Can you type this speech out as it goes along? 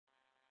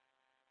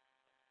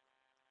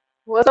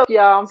What's up,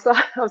 y'all? I'm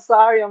sorry. I'm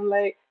sorry. I'm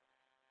late.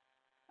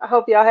 I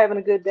hope y'all having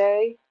a good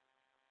day.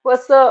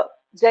 What's up,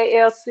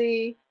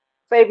 JLC,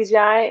 Baby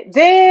Giant,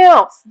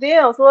 Dims?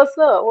 What's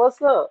up?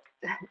 What's up?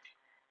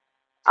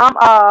 I'm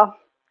I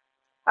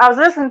was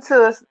listening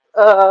to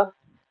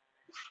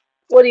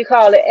what do you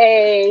call it?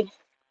 A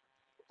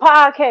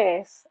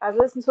podcast. I was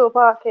listening to a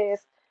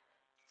podcast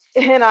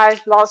and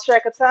I lost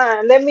track of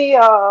time. Let me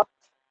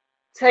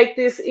take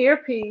this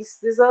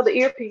other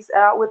earpiece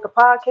out with the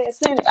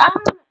podcast in it.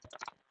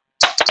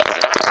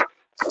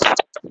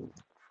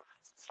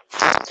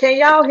 Can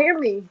y'all hear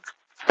me?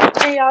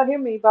 Can y'all hear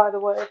me? By the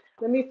way,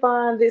 let me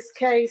find this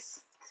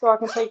case so I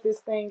can take this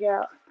thing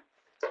out.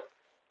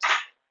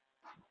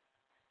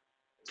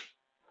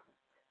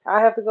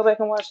 I have to go back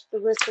and watch the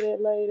rest of it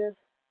later.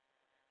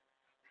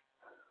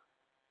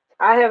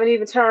 I haven't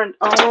even turned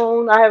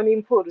on. I haven't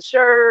even pulled the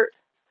shirt,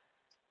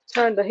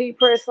 turned the heat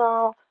press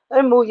on.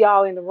 Let me move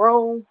y'all in the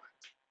room.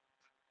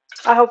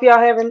 I hope y'all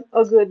having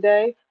a good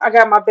day. I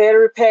got my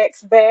battery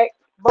packs back,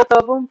 both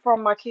of them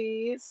from my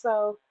kids,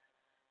 so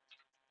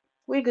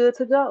we good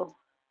to go.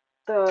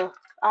 The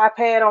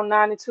iPad on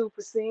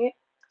 92%.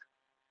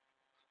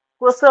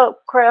 What's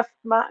up,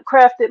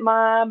 Crafted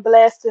Mind,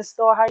 Blasting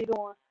Star? How you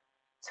doing?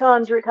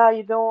 Tundrick, how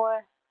you doing?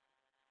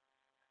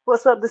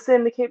 What's up, the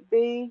Syndicate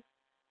B?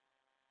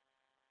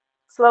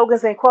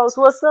 Slogans and quotes.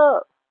 What's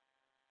up?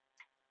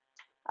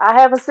 I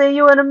haven't seen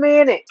you in a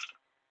minute.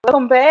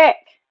 Welcome back.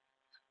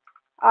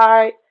 All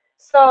right.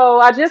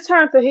 So I just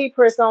turned the heat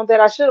press on that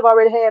I should have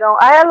already had on.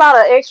 I had a lot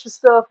of extra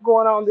stuff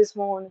going on this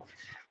morning.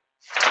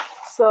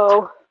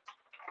 So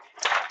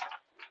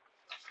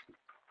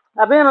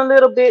I've been a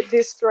little bit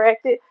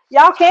distracted.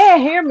 Y'all can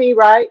hear me,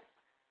 right?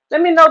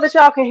 Let me know that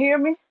y'all can hear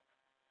me.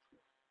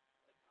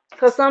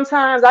 Because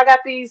sometimes I got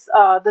these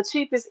the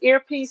cheapest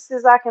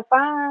earpieces I can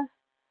find.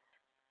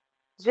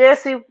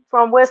 Jesse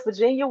from West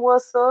Virginia,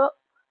 what's up?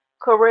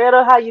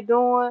 Coretta, how you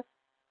doing?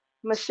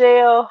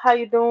 Michelle, how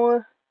you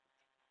doing?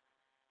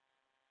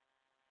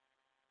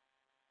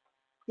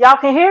 Y'all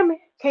can hear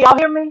me? Can y'all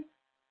hear me?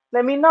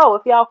 Let me know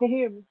if y'all can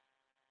hear me.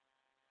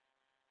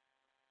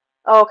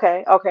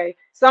 Okay, okay.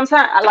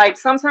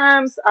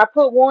 Sometimes I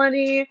put one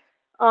in.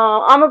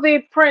 I'm gonna be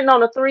printing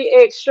on a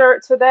 3X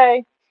shirt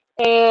today,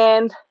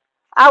 and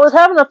I was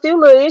having a few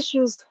little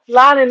issues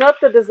lining up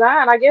the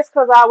design. I guess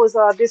because I was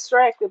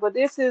distracted. But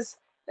that's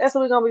what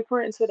we're gonna be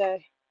printing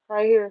today,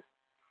 right here,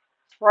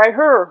 right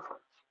here.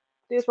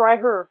 This right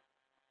here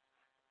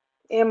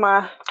in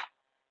my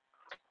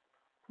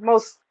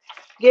most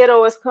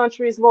ghettoest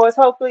country's voice.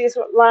 Hopefully it's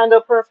lined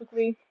up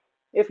perfectly.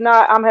 If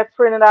not, I'm gonna have to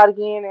print it out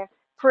again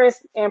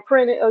and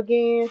print it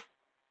again.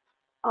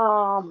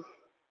 Um,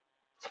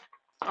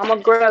 I'm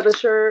gonna grab the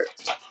shirt,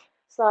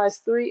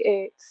 size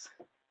 3X.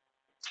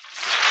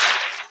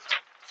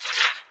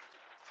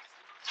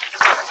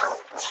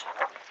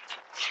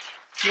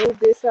 Move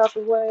this out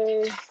the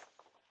way.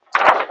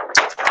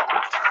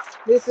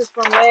 This is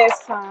from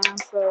last time,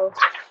 so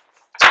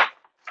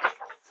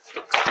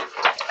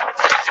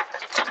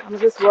I'm gonna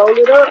just roll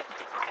it up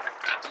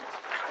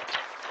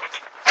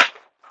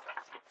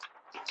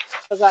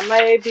because I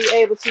may be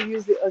able to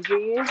use it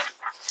again.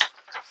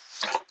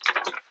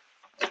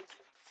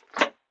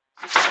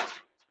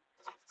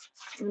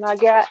 And I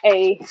got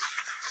a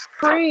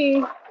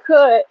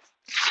pre-cut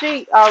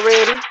sheet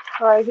already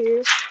right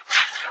here.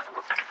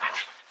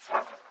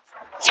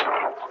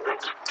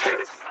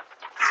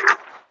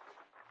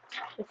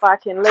 If I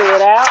can lay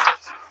it out.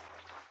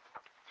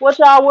 What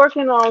y'all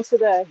working on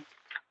today?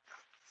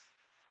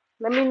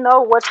 Let me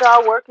know what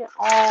y'all working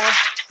on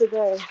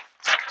today.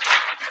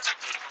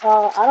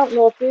 I don't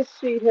know if this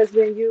sheet has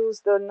been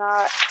used or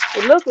not.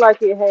 It looks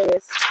like it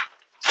has.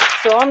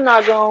 So I'm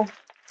not going to,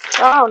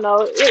 I don't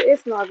know.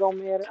 It's not going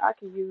to matter. I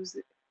can use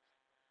it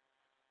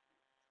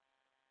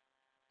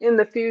in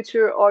the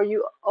future. Are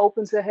you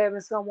open to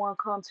having someone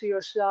come to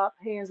your shop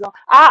hands on?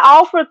 I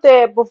offered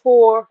that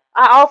before.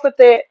 I offered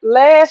that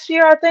last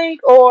year, I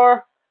think,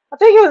 or I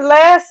think it was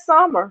last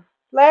summer,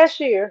 last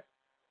year.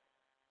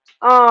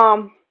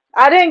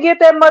 I didn't get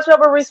that much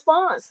of a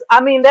response. I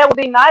mean, that would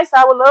be nice.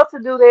 I would love to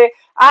do that.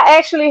 I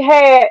actually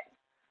had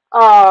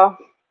uh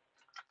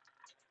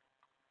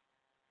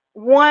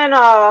one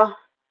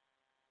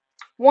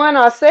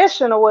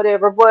session or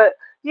whatever, but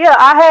yeah,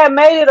 I had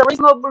made it a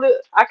reasonable.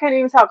 I can't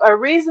even talk a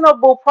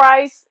reasonable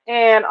price,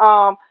 and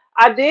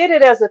I did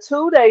it as a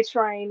 2-day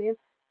training,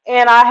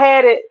 and I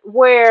had it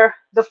where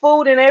the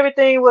food and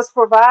everything was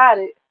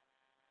provided.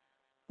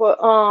 But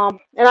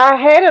and I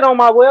had it on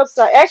my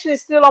website. Actually,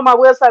 it's still on my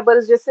website, but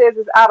it just says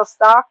it's out of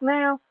stock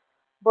now.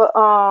 But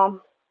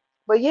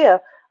but yeah,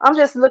 I'm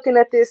just looking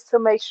at this to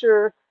make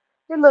sure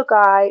it look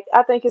alright.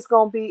 I think it's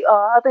gonna be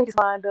I think it's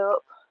lined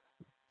up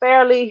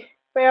fairly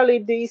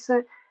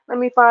decent. Let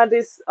me find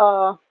this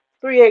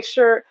 3X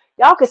shirt.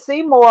 Y'all can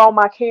see more on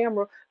my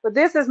camera, but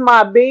this is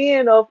my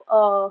bin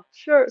of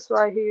shirts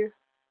right here.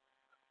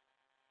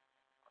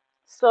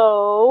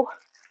 So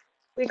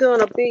we're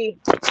gonna be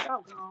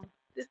doggone.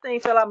 This thing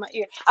fell out my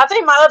ear. I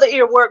think my other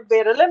ear worked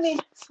better. Let me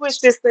switch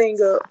this thing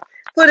up.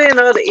 Put it in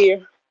the other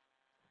ear.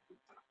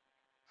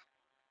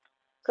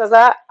 because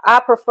I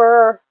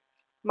prefer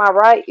my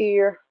right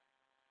ear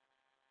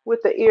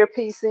with the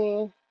earpiece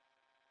in.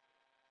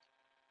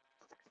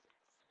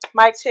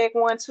 Mic check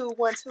 1 2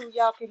 1 2.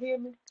 Y'all can hear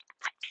me.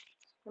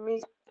 Let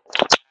me.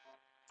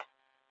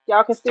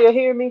 Y'all can still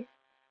hear me.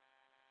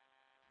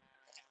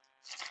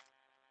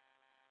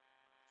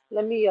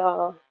 Let me.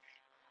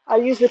 I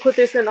usually put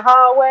this in the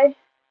hallway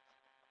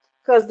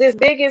because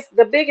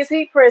the biggest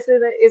heat press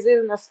is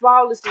in the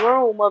smallest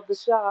room of the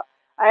shop.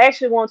 I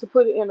actually want to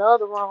put it in the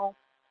other room,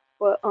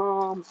 but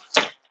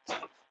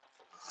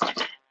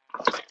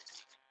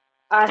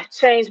I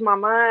changed my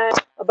mind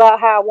about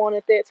how I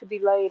wanted that to be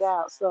laid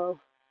out. So,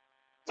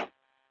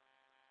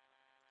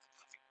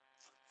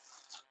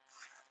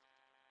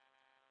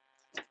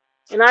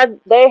 and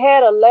they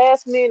had a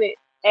last minute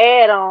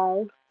add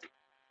on.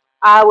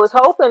 I was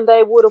hoping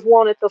they would have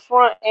wanted the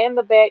front and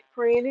the back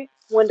printed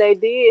when they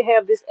did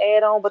have this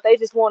add on, but they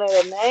just wanted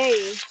a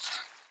name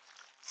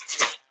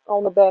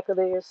on the back of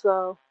there.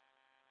 So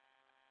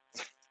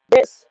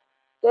that's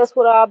that's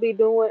what I'll be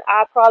doing.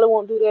 I probably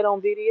won't do that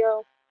on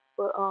video,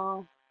 but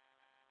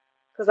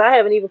because I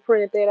haven't even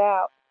printed that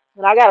out,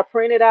 and I gotta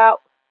print it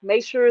out,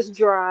 make sure it's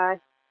dry.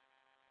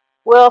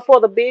 Well, for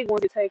the big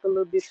ones, it take a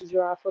little bit to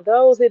dry. For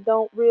those that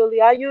don't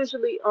really, I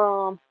usually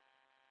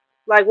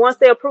like once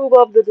they approve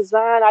of the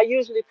design, I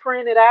usually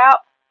print it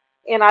out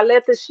and I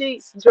let the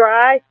sheets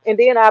dry, and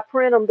then I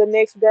print them the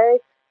next day.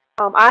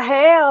 I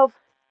have,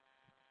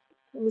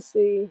 let me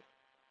see,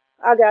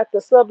 I got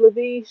the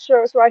Sublimation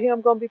shirts right here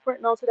I'm gonna be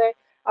printing on today.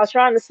 I was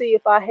trying to see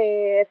if I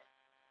had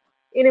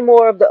any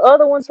more of the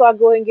other ones, so I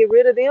go ahead and get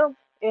rid of them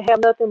and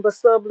have nothing but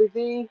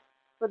Sublimation.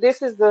 But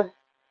this is the,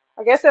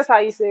 I guess that's how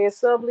you say it,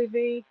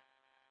 Sublimation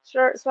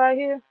shirts right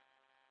here,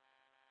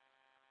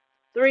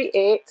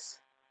 3X.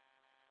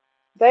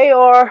 They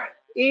are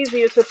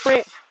easier to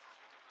print,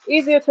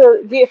 easier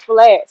to get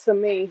flat to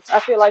me. I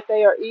feel like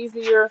they are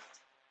easier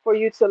for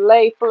you to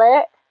lay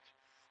flat.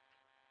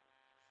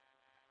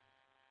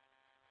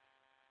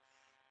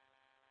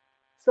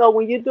 So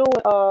when you're doing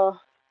let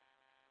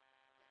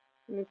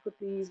me put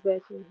these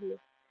back in here.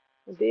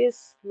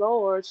 This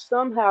large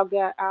somehow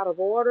got out of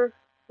order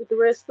with the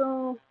rest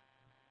of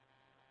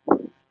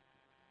them.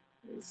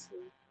 Let's see.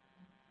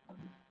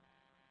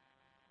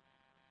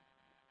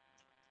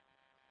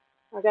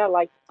 I got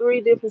like 3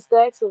 different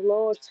stacks of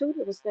large, 2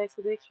 different stacks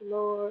of extra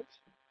large.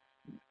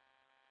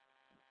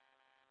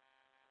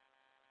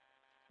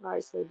 All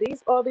right, so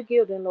these are the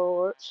Gilded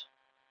large.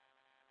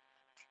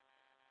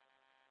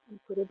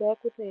 Put it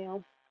back with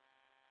them.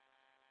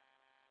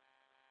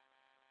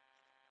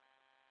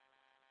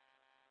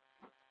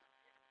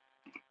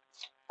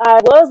 I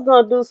was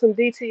gonna do some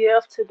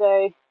DTF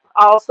today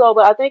also,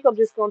 but I think I'm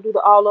just gonna do the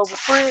all over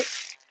print.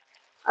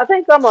 I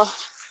think I'm gonna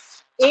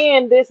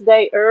end this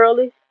day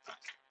early.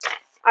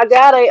 I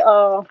got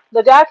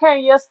the guy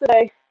came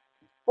yesterday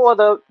for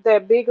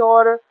that big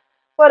order,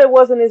 but it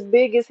wasn't as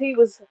big as he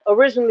was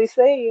originally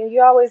saying.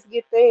 You always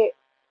get that.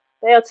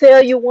 They'll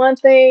tell you one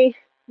thing,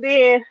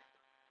 then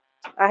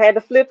I had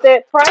to flip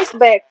that price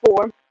back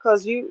for him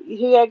because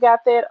he had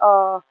got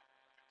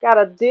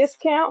a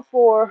discount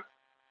for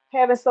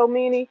having so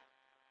many,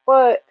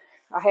 but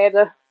I had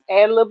to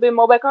add a little bit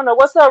more back on there.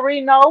 What's up,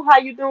 Reno? How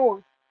you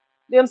doing?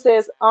 Them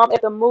says I'm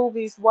at the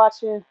movies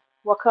watching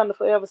Wakanda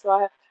Forever. So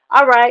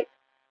all right,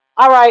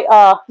 all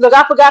right. Look,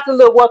 I forgot the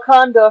little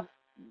Wakanda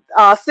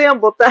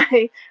symbol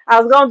thing.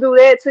 I was gonna do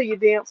that to you,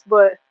 Dimps,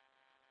 but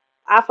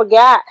I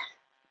forgot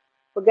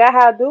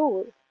how to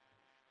do it.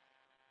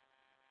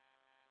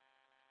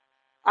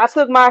 I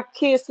took my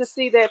kids to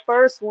see that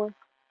first one,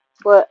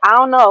 but I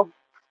don't know.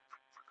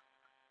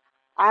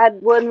 I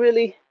wasn't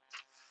really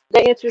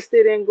that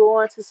interested in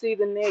going to see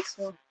the next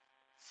one.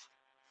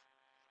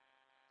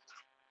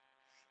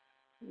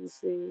 Let me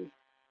see.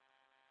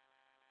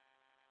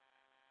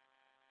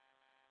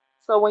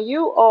 So when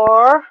you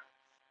are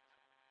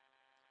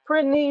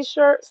printing these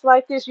shirts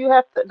like this, you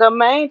have to, the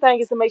main thing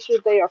is to make sure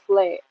they are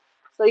flat.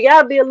 So you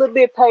gotta be a little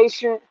bit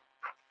patient,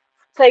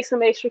 take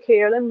some extra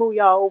care. Let me move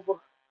y'all over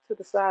to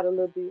the side a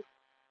little bit.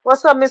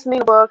 What's up, Miss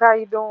Nina Bug? How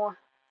you doing?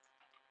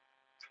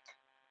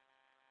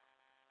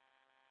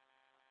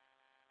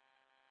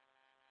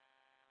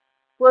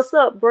 What's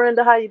up,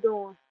 Brenda? How you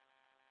doing?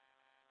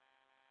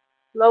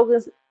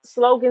 Logan's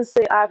slogan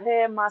said, I've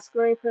had my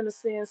screen printer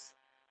since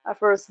I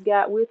first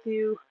got with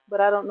you,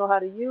 but I don't know how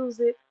to use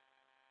it.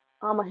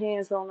 I'm a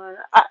hands-on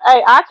learner.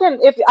 I can,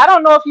 if I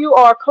don't know if you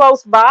are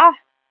close by,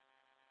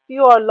 if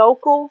you are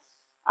local,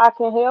 I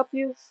can help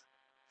you.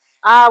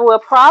 I will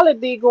probably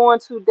be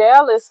going to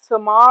Dallas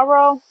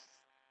tomorrow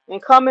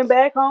and coming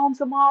back home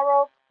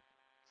tomorrow.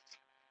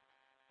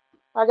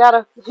 I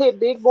gotta hit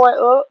Big Boy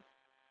up.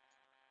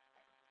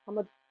 I'm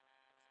gonna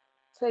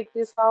take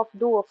this off,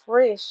 do a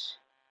fresh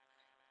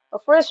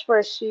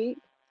sheet.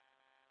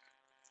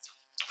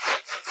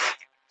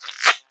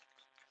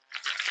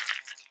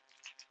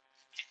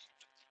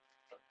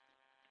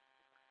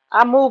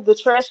 I moved the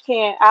trash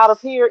can out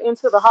of here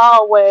into the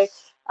hallway.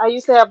 I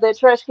used to have that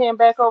trash can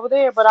back over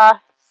there, but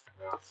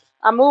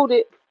I moved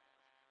it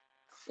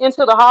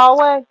into the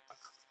hallway.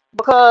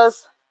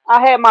 because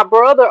I had my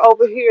brother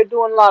over here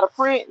doing a lot of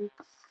printing,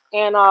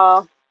 and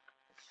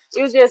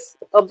it was just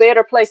a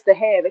better place to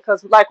have it.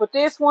 Because like with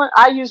this one,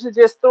 I usually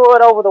just throw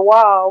it over the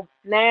wall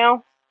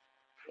now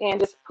and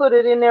just put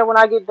it in there when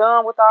I get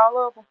done with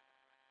all of them.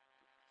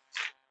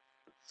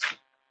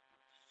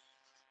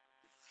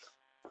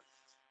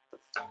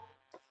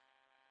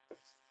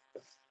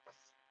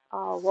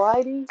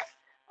 Alrighty,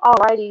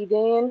 alrighty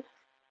then.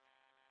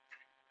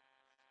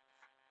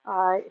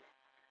 Alright,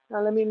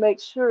 now let me make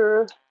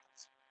sure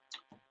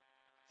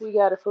we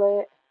got it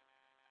flat.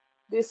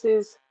 This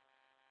is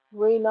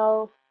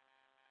Reno.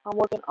 I'm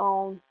working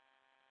on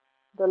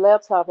the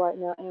laptop right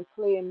now and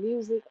playing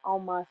music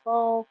on my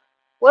phone.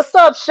 What's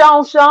up,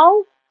 Sean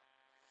Sean?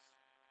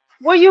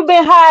 Where you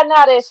been hiding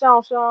out at,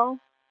 Sean Sean?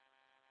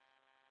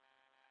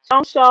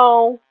 Sean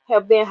Sean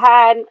have been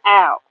hiding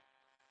out.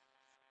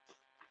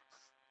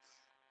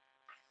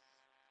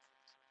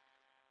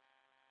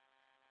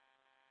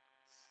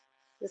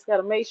 Just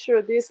gotta make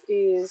sure this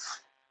is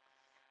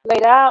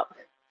laid out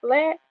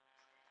flat,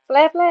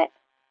 flat, flat.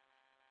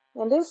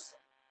 And this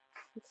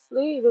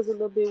sleeve is a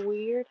little bit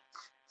weird.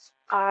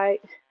 I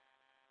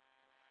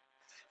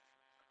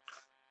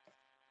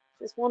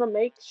just want to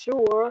make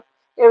sure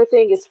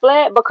everything is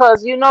flat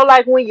because you know,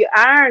 like when you're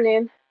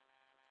ironing,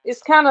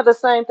 it's kind of the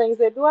same things.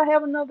 That do I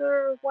have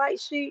another white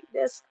sheet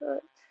that's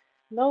cut?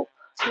 Nope.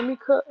 Let me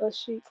cut a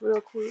sheet real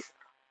quick.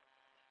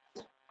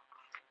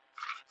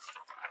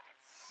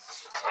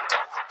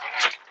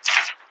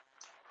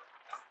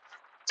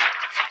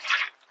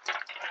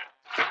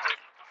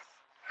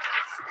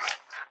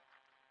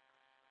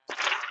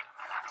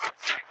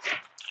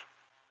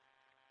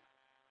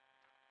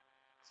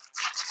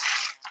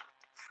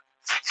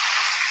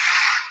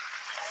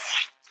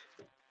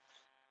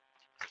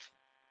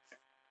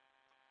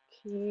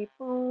 Keep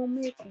on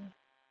making.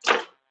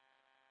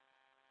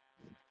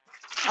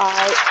 All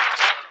right.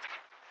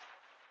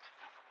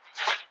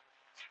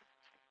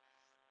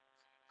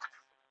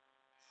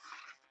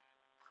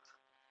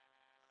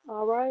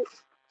 All right.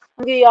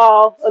 I'll give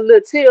y'all a little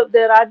tip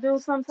that I do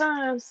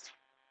sometimes.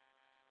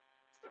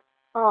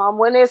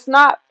 When it's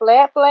not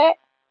flat, flat,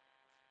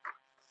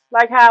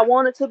 like how I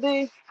want it to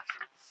be,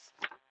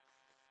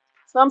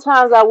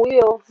 sometimes I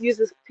will use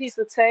a piece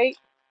of tape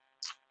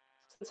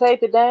to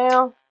tape it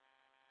down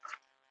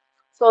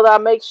so that I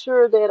make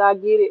sure that I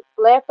get it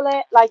flat,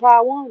 flat, like how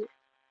I want it.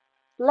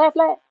 Flat,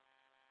 flat.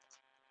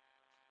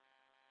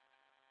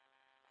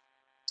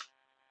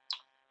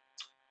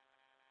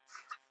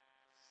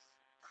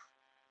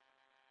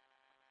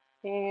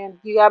 And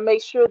you gotta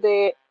make sure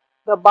that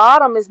the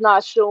bottom is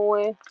not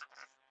showing,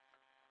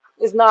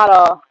 it's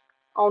not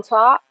on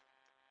top.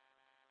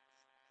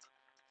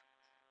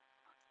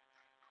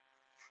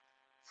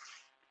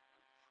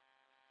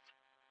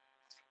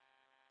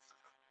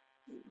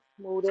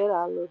 Move that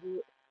out a little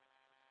bit.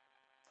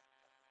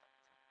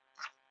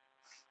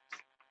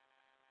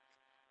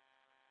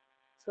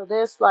 So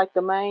that's like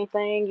the main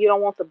thing. You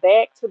don't want the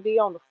back to be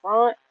on the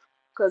front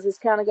because it's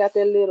kind of got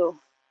that little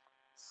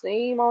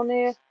seam on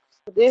there.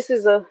 But this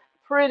is a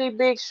pretty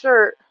big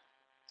shirt.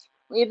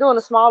 When you're doing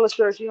the smaller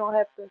shirts, you don't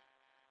have to.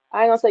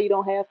 I ain't gonna say you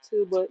don't have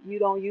to, but you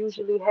don't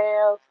usually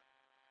have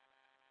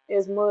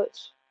as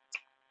much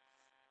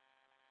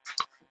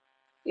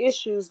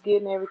issues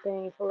getting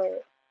everything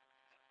flat.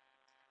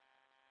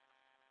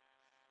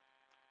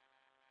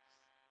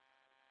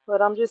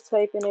 But I'm just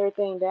taping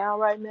everything down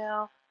right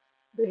now.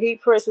 The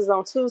heat press is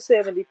on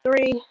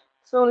 273. As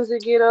soon as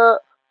it get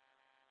up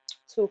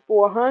to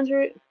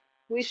 400,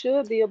 we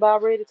should be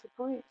about ready to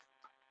print.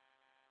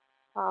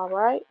 All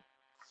right.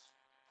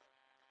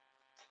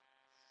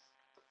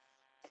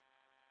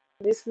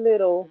 This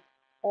little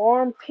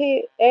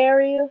armpit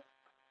area,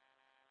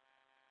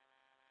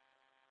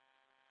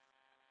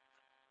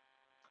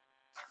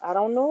 I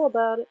don't know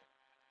about it.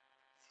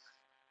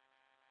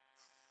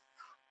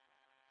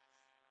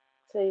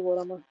 Tell you what,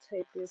 I'm gonna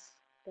take this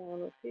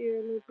down up here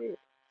a little bit.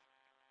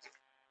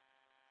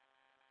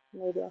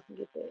 Maybe I can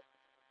get that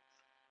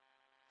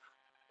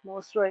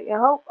more straight. And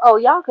hope, oh,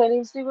 y'all can't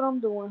even see what I'm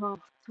doing, huh?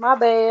 My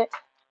bad.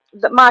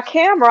 My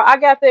camera, I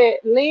got that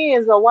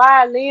lens, a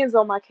wide lens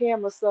on my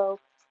camera, so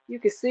you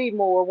can see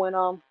more when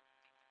I'm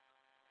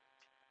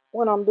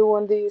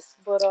doing this.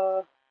 But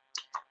all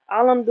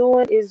I'm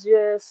doing is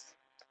just,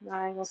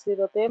 I ain't gonna sit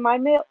up there, it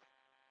might melt.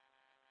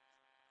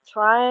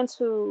 Trying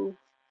to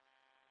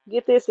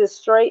get this as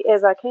straight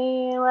as I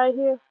can right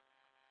here.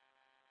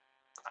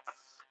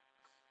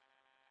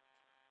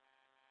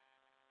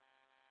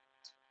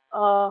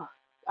 Uh,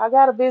 I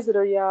got a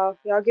visitor, y'all.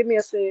 Y'all give me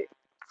a sec.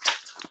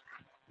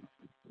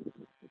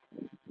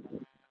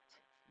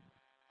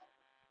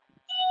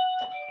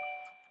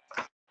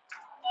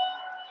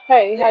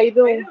 Hey, how you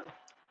doing?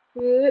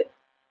 Good.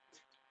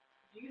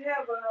 Do you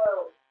have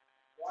a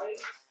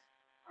white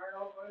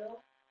iron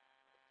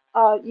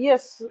on?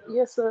 Yes,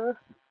 yes, sir.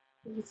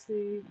 Let me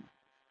see.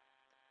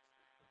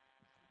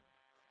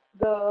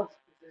 The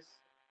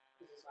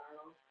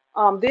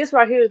this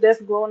right here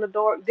that's glow in the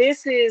dark.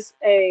 This is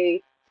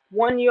a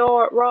 1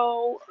 yard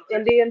roll,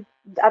 and then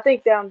I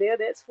think down there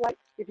that's white.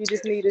 If you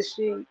just need a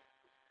sheet,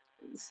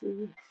 let me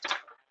see.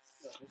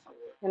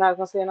 And I was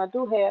gonna say, and I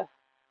do have,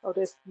 oh,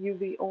 this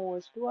UV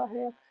orange. Do I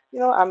have? You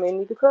know, I may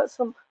need to cut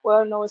some.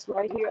 Well, no, it's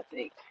right here, I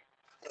think.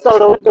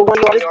 So the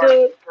 1 yard is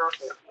good.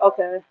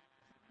 Okay.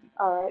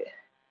 All right.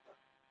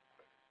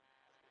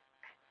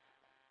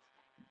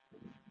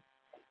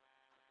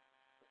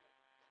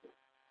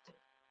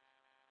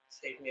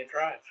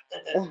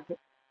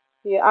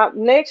 Yeah,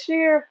 next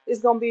year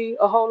is gonna be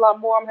a whole lot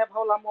more. I'm gonna have a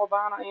whole lot more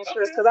vinyl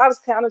insurance because I was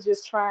kind of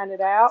just trying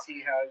it out.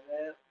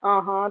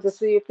 To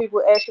see if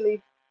people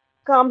actually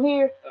come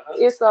here.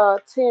 It's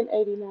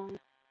 1089.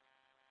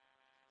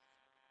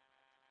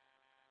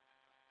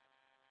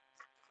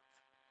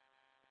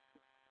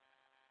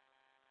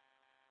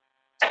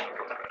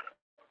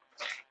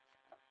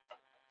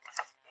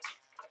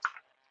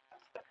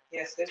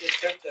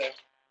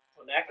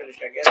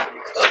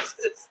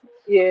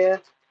 Yeah.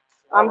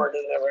 I'm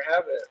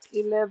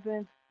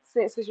 11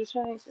 cents is your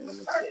change. And let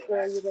me check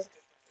where you go.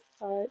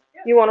 All right.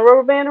 You want a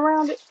rubber band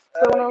around it?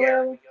 So it don't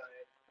unravel?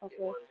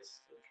 Okay.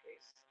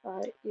 All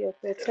right. Yeah,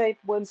 if that tape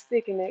wasn't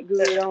sticking that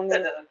good on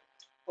there.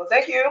 Well,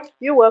 thank you.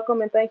 You're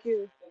welcome, and thank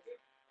you.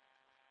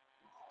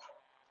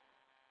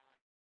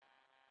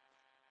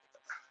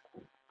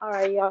 All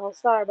right, y'all.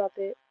 Sorry about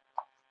that.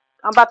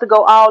 I'm about to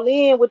go all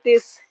in with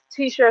this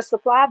t-shirt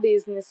supply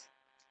business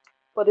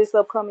for this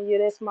upcoming year.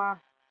 That's my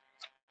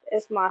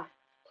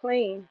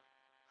plan.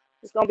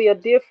 It's gonna be a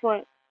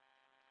different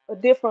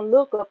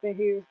look up in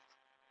here.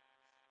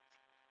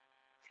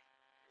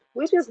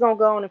 We just gonna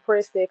go on and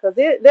press that because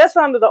that's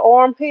under the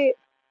armpit,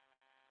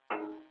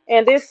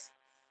 and it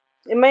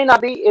may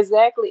not be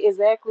exactly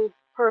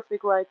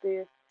perfect right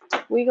there.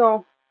 We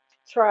gonna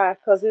try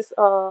because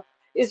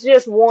it's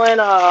just one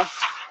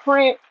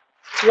print,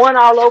 one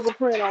all over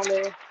print on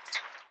there.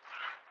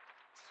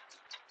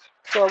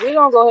 So we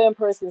gonna go ahead and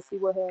press and see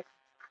what happens.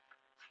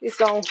 It's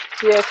on,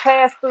 yeah,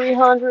 past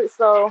 300,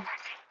 so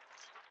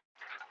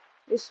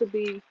it should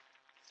be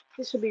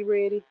it should be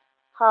ready,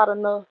 hot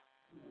enough.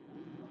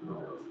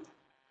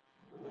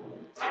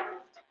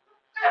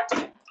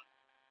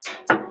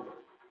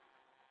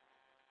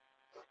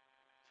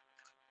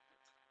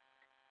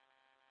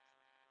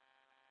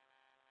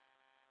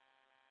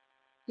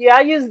 Yeah,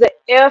 I use the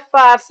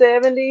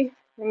F570.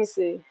 Let me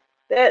see.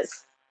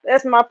 That's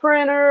my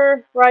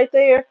printer right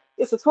there.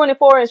 It's a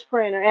 24-inch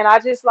printer, and I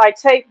just like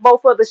tape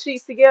both of the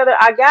sheets together.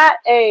 I got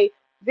a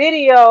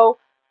video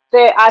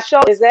that I show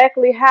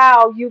exactly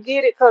how you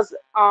get it because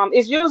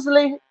it's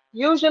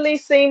usually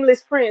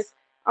seamless prints.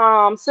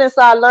 Since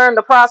I learned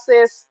the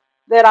process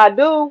that I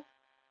do,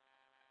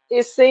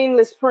 it's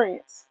seamless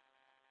prints.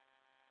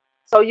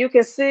 So you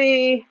can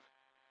see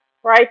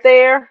right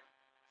there,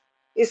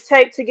 it's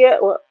taped together.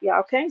 Well,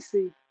 y'all can't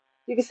see.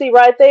 You can see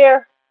right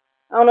there.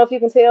 I don't know if you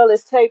can tell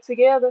it's taped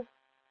together.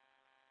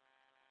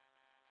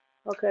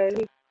 Okay, let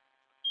me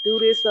do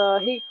this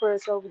heat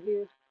press over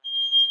here.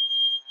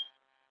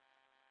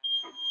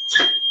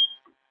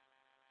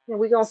 And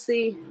we're gonna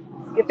see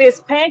if it's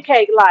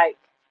pancake like.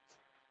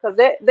 Cause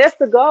that's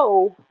the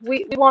goal.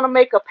 We wanna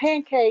make a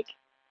pancake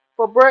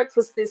for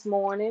breakfast this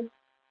morning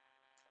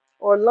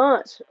or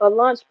lunch. A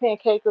lunch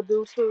pancake will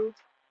do too.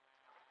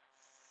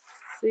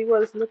 See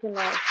what it's looking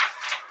like.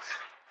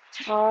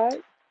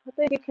 Alright. I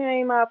think it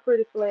came out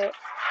pretty flat.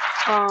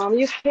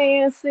 You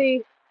can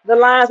see the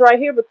lines right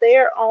here, but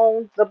they're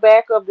on the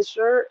back of the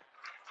shirt.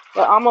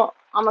 But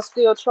I'm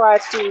still try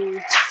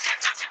to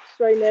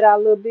straighten it out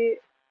a little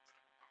bit.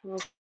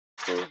 Let's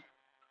see. I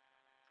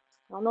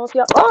don't know if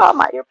y'all. Oh,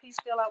 my earpiece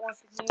fell out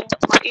once again.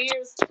 My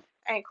ears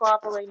ain't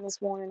cooperating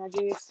this morning, I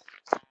guess.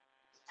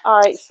 All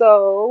right,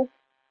 so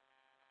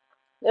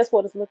that's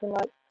what it's looking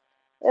like.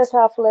 That's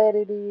how flat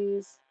it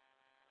is,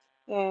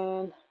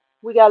 and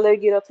we gotta let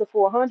it get up to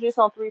 400. It's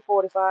on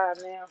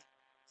 345 now,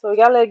 so we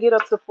gotta let it get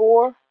up to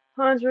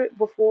 400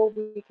 before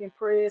we can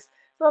press.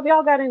 So if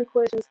y'all got any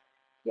questions,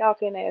 y'all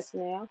can ask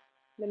now.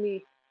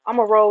 I'm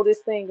gonna roll this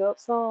thing up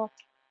some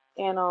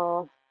and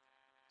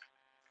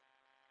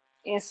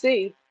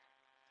see.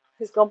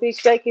 It's gonna be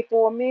shaky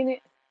for a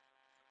minute.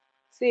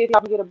 See if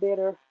y'all can get a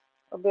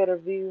better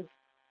view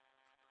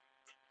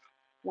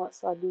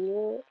once I do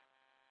that.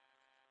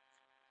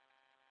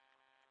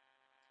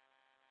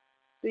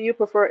 Do you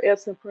prefer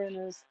Epson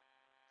printers?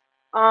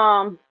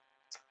 Um,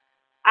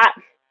 I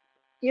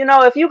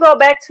if you go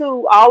back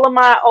to all of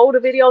my older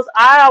videos,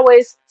 I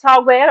always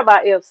talk bad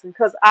about Epson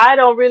because I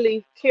don't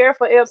really care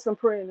for Epson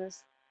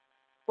printers.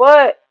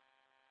 But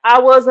I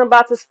wasn't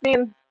about to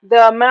spend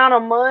the amount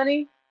of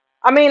money.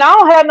 I mean, I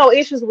don't have no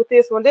issues with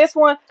this one. This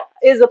one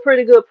is a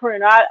pretty good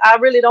printer. I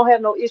really don't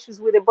have no issues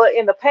with it. But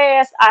in the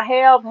past, I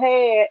have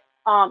had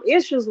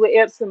issues with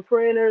Epson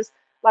printers,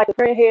 like the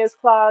print heads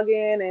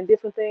clogging and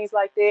different things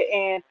like that,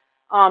 and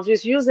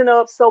just using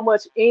up so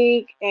much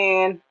ink.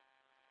 And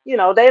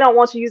they don't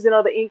want you using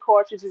other ink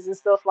cartridges and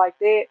stuff like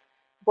that.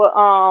 But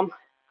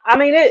I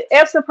mean,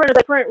 Epson printers,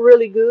 they print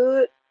really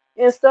good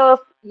and stuff.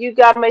 You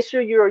got to make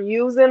sure you're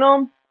using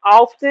them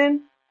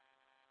often,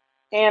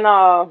 and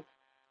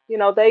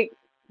they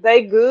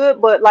they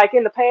good, but like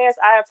in the past,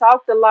 I have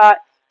talked a lot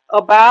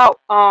about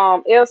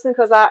Epson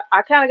because I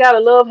kind of got a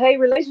love-hate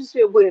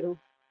relationship with them.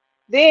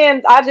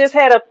 Then I just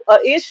had a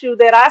issue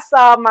that I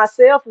solved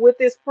myself with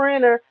this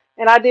printer,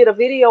 and I did a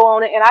video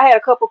on it, and I had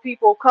a couple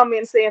people come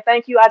in saying,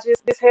 "Thank you, I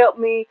just this helped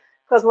me."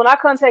 Because when I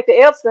contacted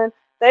Epson,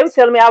 they was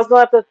telling me I was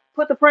going to have to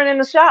put the print in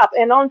the shop,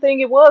 and the only thing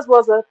it was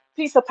a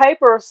piece of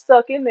paper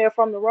stuck in there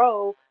from the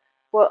roll.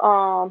 But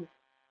um,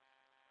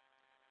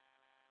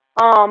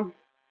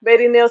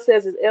 Betty Neal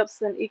says it's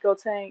Epson Eco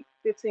Tank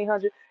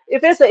 1500.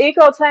 If it's an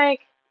Eco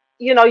Tank,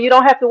 you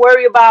don't have to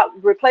worry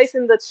about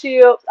replacing the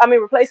chips. I mean,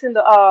 replacing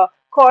the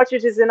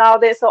cartridges and all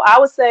that. So I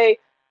would say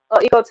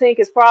Eco Tank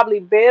is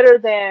probably better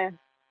than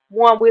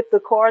one with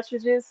the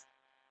cartridges.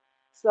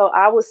 So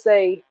I would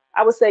say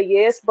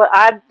yes, but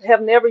I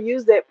have never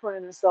used that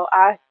printer, so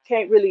I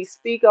can't really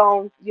speak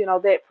on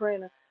that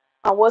printer.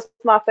 What's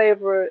my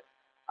favorite?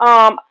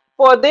 Um,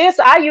 for this,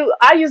 I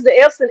use the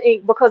Epson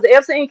ink because the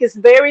Epson ink is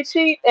very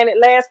cheap and it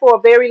lasts for a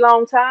very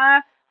long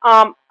time.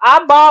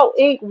 I bought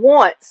ink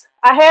once.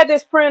 I had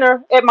this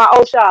printer at my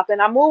old shop,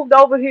 and I moved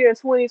over here in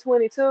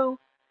 2022,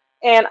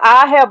 and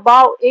I have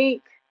bought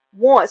ink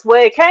once.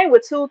 Well, it came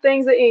with two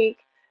things of ink,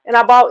 and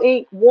I bought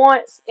ink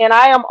once, and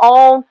I am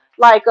on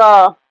like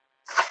I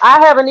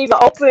haven't even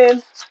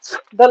opened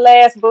the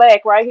last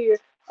black right here.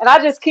 And I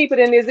just keep it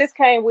in this. This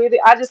came with it.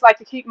 I just like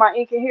to keep my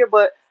ink in here,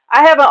 but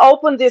I haven't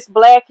opened this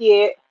black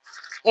yet.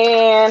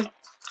 And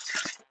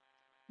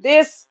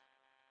this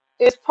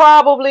is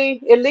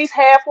probably at least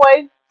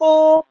halfway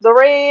full. The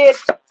red,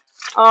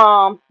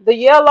 the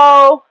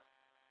yellow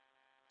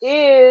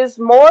is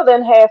more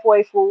than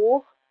halfway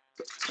full.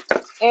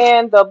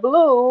 And the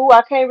blue,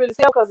 I can't really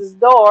tell because it's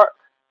dark,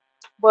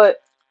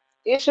 but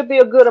it should be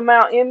a good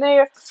amount in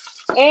there.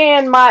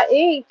 And my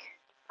ink,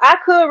 I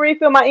could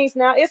refill my inks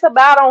now. It's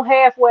about on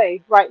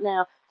halfway right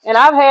now. And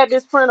I've had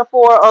this printer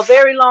for a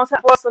very long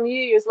time, for some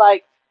years.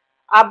 Like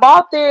I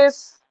bought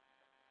this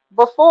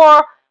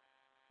before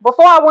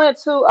I went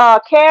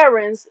to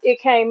Karen's. It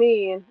came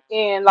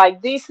in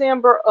like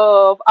December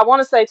of, I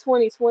want to say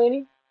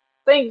 2020. I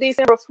think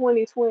December of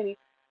 2020.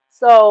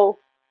 So,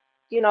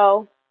 you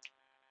know,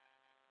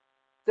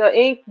 the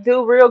ink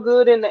do real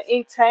good in the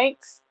ink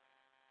tanks.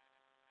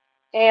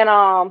 And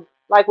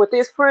like with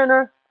this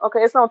printer, okay,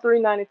 it's on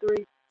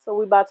 393, so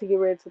we about to get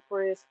ready to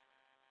press.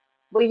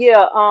 But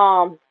yeah,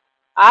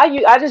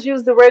 I just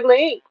use the regular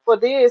ink for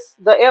this,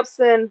 the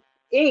Epson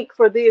ink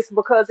for this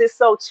because it's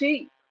so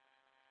cheap.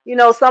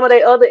 Some of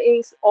the other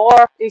inks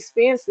are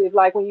expensive,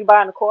 like when you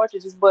buy the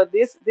cartridges, but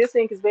this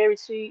ink is very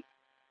cheap.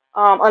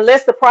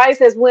 Unless the price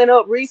has went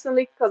up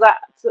recently, because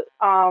to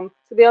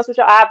be honest with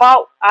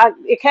you,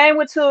 it came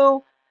with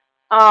two.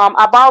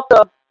 I bought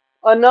the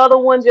another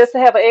one just to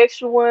have an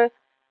extra one,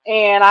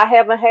 and I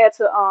haven't had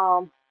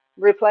to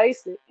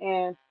replace it.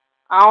 And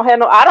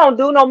I don't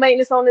do no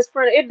maintenance on this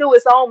printer. It do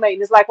its own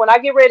maintenance. Like when I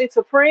get ready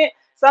to print,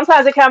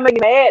 sometimes it kind of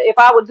make me mad. If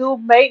I would do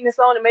maintenance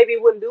on it, maybe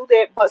it wouldn't do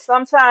that. But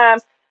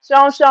sometimes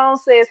Sean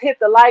says hit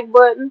the like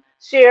button,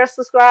 share,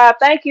 subscribe.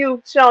 Thank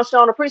you,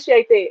 Sean.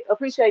 Appreciate that.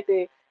 Appreciate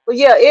that. But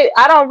yeah,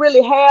 I don't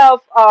really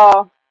have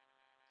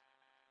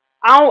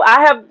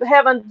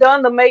haven't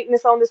done the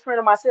maintenance on this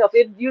printer myself.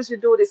 It usually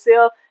do it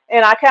itself,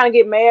 and I kind of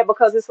get mad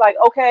because it's like,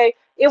 okay,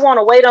 it want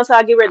to wait until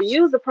I get ready to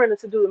use the printer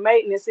to do the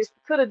maintenance. It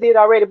could have did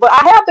already, but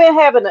I have been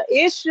having an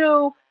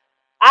issue.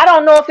 I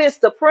don't know if it's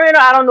the printer.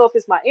 I don't know if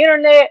it's my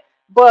internet.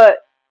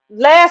 But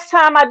last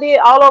time I did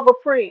all over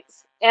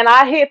prints, and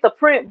I hit the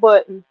print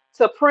button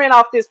to print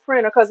off this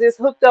printer because it's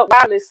hooked up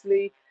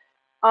wirelessly.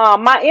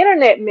 My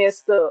internet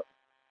messed up.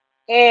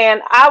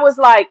 And I was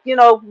like,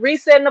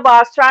 resetting the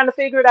box, trying to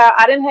figure it out.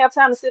 I didn't have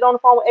time to sit on the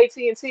phone with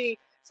AT&T,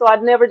 so I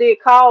never did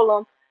call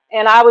them.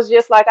 And I was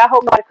just like, I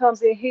hope nobody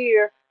comes in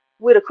here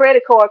with a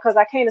credit card because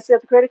I can't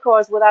accept the credit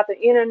cards without the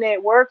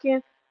internet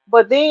working.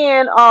 But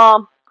then,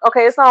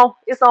 okay, it's on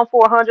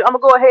 400. I'm gonna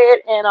go ahead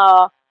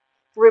and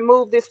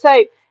remove this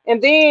tape.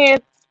 And then,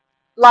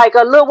 like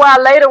a little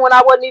while later, when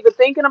I wasn't even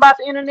thinking about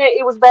the internet,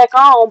 it was back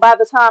on by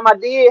the time I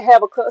did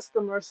have a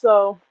customer.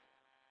 So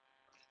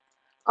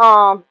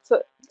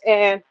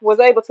and was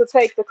able to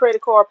take the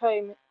credit card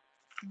payment.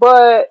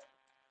 But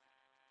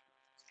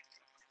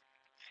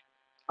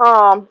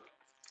um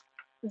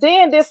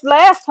then this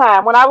last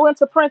time when I went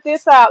to print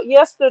this out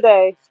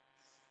yesterday,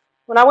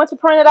 when I went to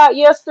print it out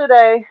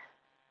yesterday,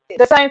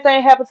 the same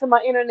thing happened to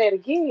my internet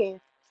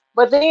again.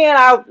 But then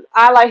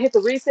I like hit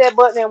the reset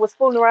button and was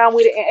fooling around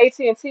with it,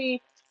 and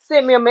AT&T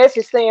sent me a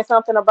message saying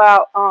something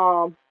about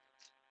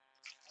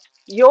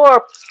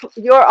your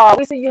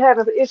we see you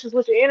having issues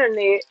with your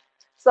internet.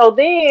 So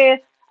then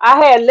I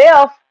had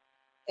left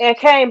and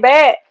came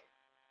back,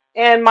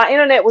 and my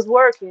internet was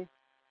working.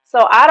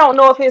 So I don't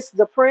know if it's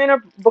the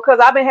printer because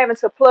I've been having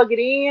to plug it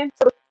in,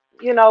 with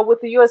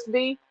the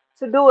USB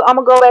to do it. I'm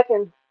gonna go back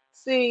and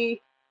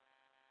see.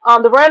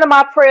 The random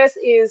I press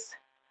is,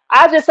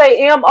 I just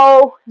say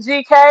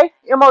MOGK,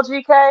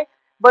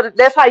 but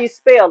that's how you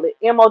spell it,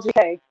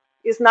 MOGK.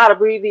 It's not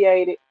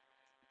abbreviated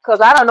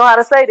because I don't know how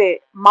to say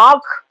that.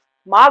 Mog,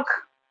 Mog,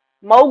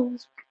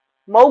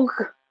 Mog.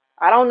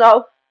 I don't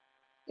know.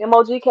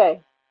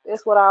 MOGK.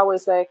 That's what I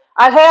always say.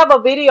 I have a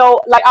video,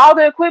 like all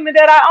the equipment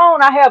that I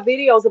own, I have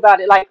videos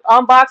about it, like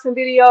unboxing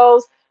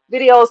videos,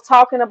 videos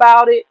talking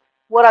about it,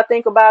 what I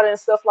think about it and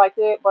stuff like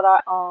that. But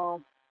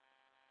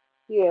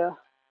yeah,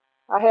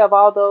 I have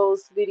all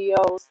those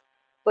videos.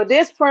 But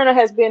this printer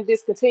has been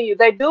discontinued.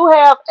 They do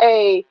have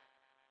a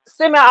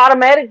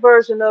semi-automatic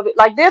version of it.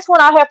 Like this one,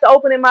 I have to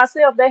open it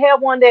myself. They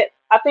have one that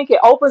I think it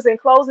opens and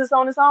closes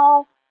on its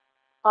own.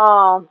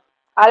 I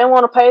didn't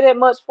want to pay that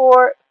much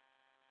for it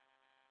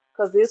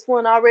because this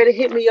one already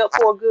hit me up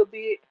for a good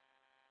bit.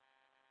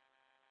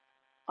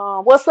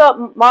 What's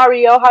up,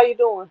 Mario? How you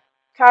doing?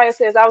 Kaya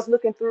says I was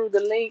looking through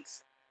the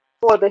links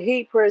for the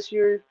heat press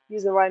you're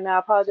using right now. I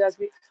apologize.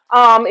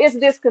 It's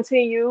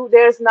discontinued.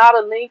 There's not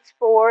a link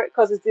for it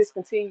because it's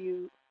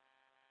discontinued.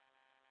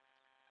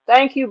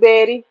 Thank you,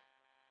 Betty.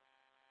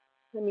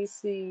 Let me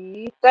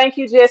see. Thank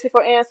you, Jesse,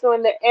 for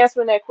answering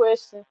that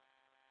question.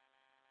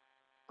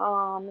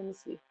 Let me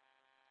see.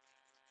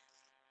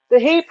 The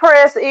heat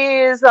press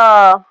is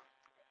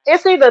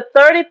it's either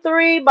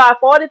 33 by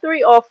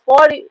 43 or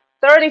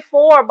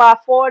 34 by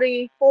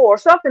 44,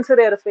 something to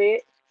that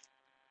effect.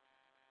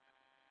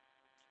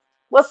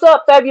 What's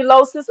up,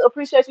 Fabulosis?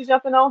 Appreciate you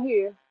jumping on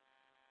here.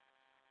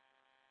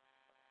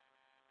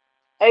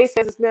 Ace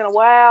says it's been a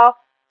while.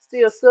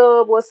 Still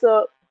sub. What's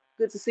up?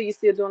 Good to see you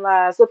still doing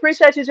live. So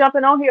appreciate you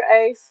jumping on here,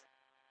 Ace.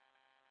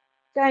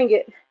 Dang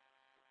it.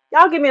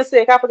 Y'all give me a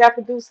sec. I forgot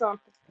to do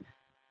something.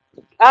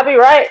 I'll be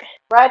right,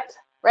 right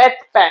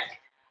back.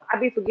 I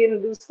be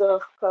forgetting to do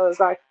stuff because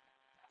I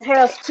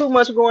have too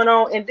much going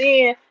on, and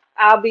then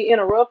I'll be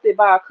interrupted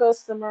by a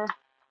customer.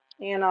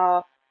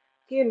 And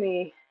give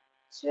me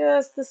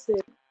just a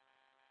second.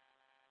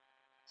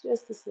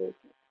 Just a second.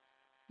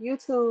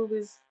 YouTube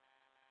is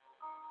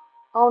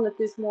on it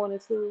this morning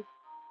too.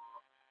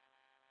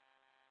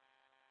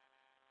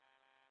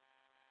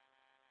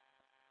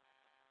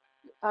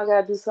 I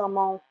gotta do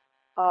something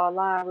on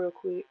line real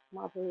quick.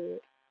 My bad.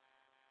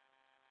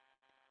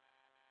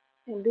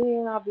 And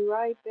then I'll be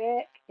right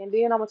back. And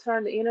then I'm gonna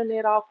turn the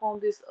internet off on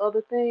this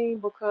other thing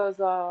because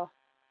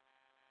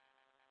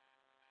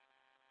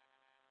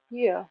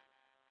yeah,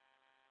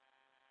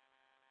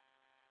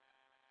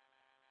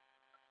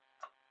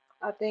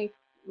 I think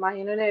my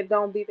internet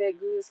don't be that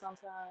good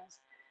sometimes.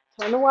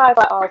 Turn the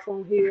Wi-Fi off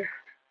on here.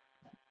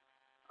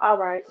 All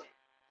right,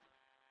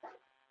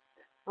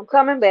 I'm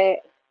coming back.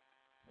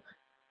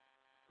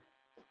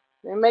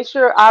 And make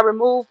sure I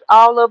removed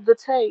all of the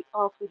tape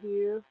off of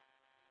here.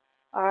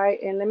 All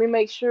right, and let me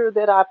make sure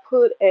that I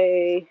put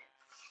a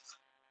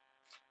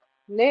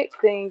neck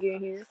thing in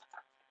here.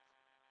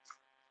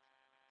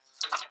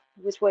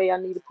 Which way I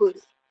need to put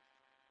it?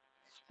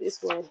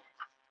 This way.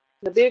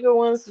 The bigger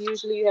ones,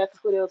 usually you have to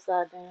put it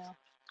upside down.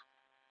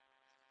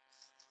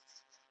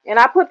 And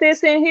I put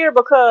this in here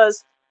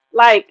because,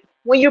 like,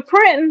 when you're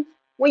printing,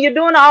 when you're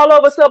doing all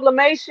over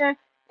sublimation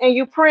and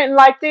you printing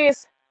like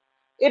this,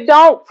 it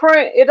don't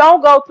print, it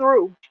don't go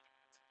through.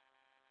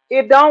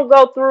 It don't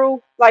go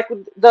through like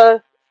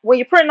when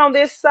you're printing on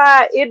this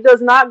side, it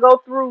does not go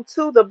through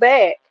to the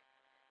back.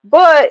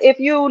 But if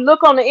you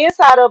look on the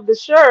inside of the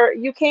shirt,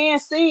 you can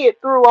see it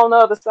through on the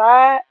other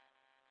side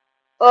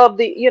of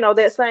the,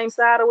 that same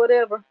side or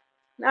whatever.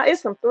 Now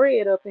it's some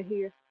thread up in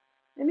here.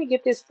 Let me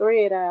get this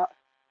thread out.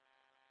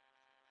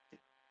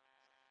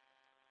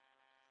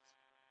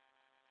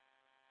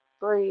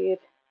 Thread.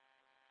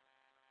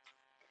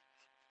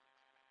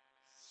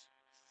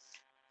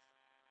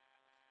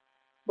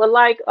 But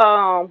like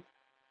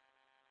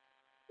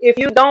if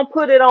you don't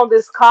put it on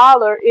this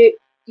collar,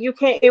 you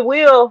can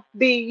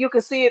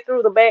see it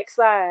through the back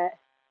side.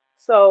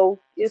 So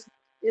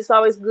it's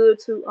always good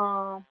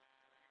to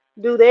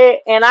do that.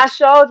 And I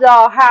showed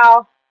y'all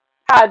how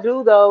I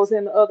do those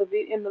in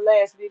the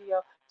last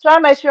video. Try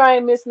to make sure I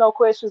ain't miss no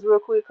questions real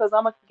quick because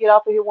I'm gonna get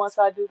off of here once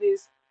I do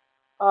this.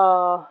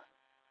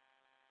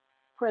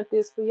 Print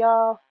this for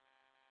y'all.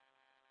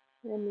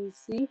 Let me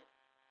see.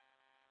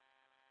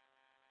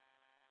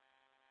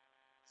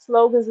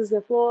 Slogans is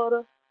in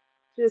Florida.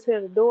 Just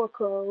had the door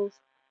closed.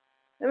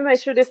 Let me make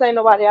sure this ain't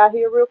nobody out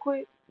here real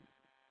quick.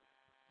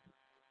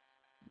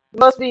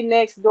 Must be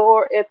next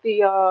door at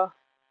the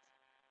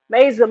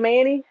Maze of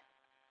Manny.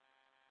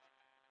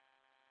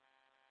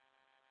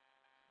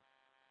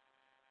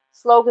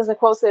 Slogans and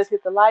quotes says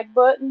hit the like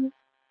button.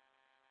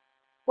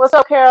 What's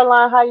up,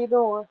 Caroline? How you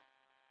doing?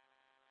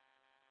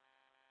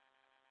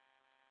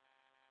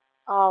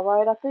 All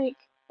right, I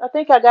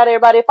think I got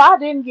everybody. If I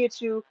didn't get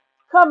you,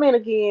 come in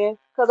again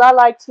because I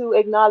like to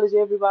acknowledge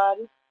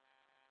everybody.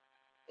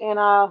 And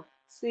I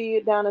see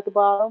it down at the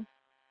bottom.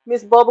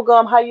 Miss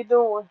Bubblegum, how you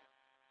doing?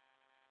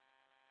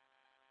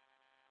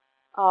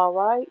 All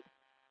right.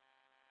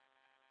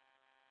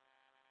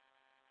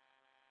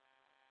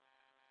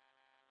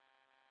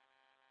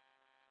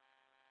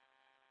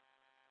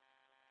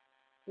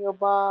 Your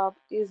Bob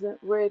isn't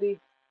ready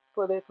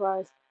for that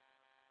price.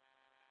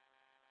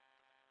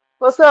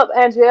 What's up,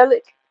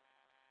 Angelic?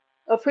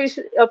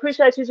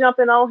 Appreciate you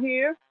jumping on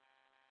here.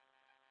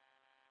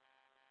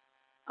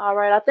 All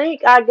right, I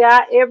think I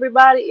got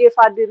everybody. If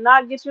I did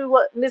not get you,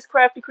 what Miss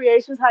Crafty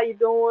Creations, how you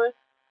doing?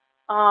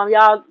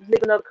 Y'all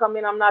leave another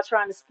comment. I'm not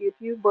trying to skip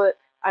you, but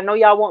I know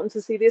y'all wanting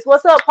to see this.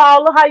 What's up,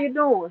 Paula? How you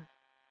doing?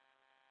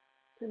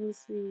 Let me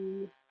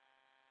see.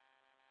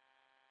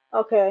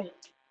 Okay.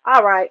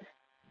 All right.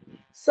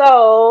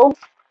 So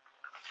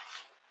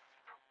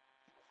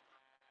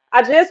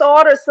I just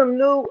ordered some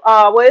new.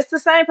 Well, it's the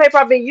same paper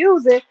I've been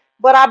using,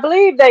 but I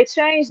believe they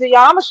changed it, y'all.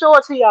 I'm gonna show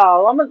it to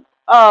y'all. I'm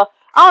gonna.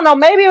 I don't know.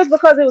 Maybe it was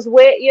because it was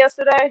wet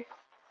yesterday.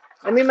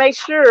 Let me make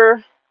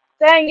sure.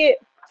 Dang it.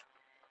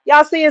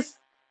 Y'all see it's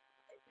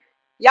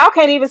y'all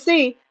can't even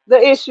see the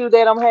issue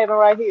that I'm having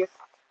right here.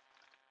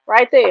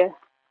 Right there.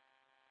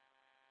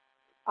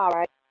 All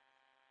right.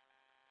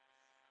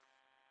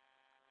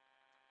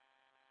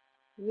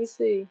 Let me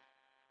see.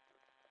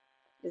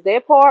 Is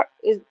that part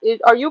is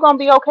are you gonna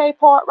be okay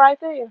part right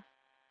there?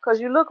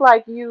 Cause you look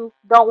like you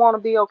don't want to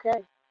be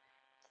okay.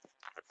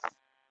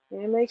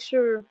 And make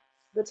sure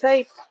the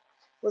tape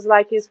was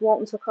like it's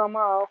wanting to come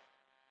off.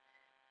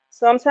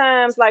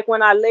 Sometimes like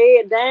when I lay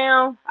it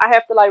down, I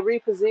have to like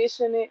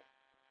reposition it.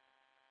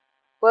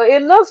 But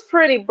it looks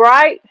pretty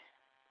bright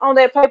on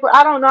that paper.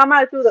 I don't know. I might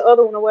have threw the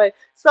other one away.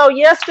 So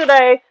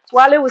yesterday,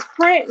 while it was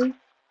printing,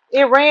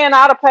 it ran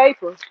out of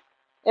paper.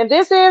 And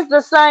this is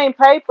the same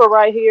paper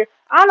right here.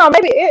 I don't know.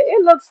 Maybe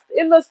it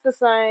looks the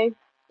same.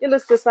 It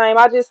looks the same.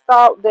 I just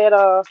thought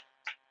that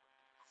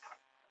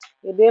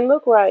it didn't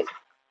look right.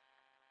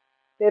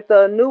 That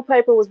the new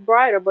paper was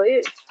brighter, but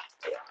it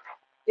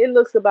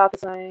looks about the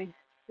same.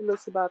 It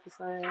looks about the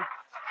same.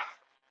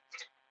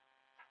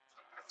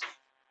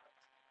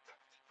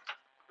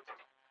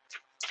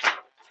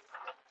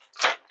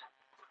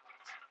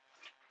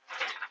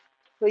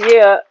 But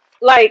yeah,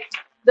 like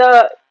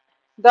the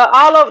the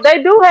all of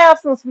they do have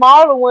some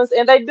smaller ones,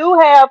 and they do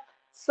have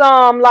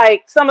some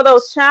like some of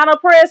those China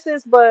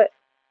presses. But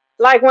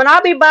like when I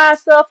be buying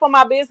stuff for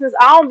my business,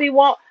 I don't be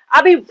want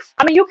I mean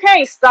you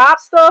can't stop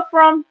stuff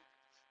from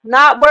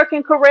not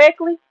working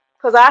correctly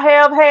because I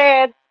have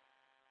had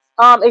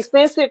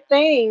expensive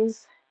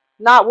things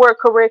not work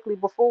correctly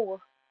before.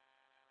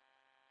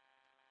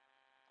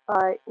 All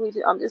right,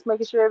 I'm just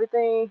making sure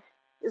everything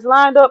is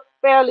lined up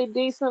fairly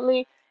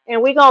decently,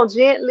 and we're gonna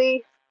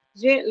gently,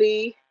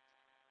 gently,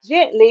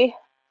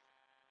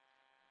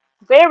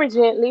 very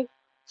gently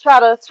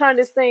try to turn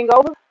this thing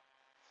over.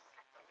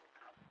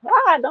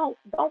 Ah, don't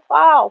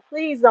fall,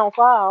 please don't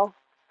fall.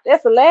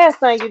 That's the last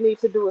thing you need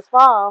to do is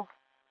fall.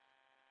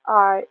 All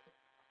right,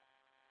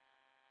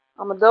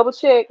 I'm gonna double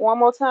check one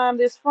more time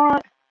this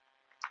front.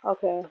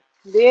 Okay,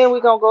 then we're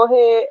gonna go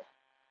ahead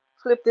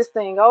flip this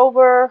thing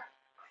over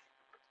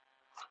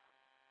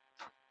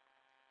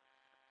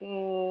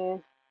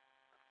and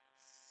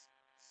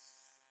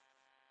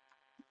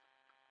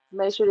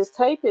make sure this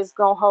tape is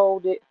gonna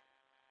hold it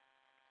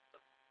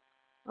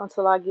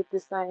until I get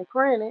this thing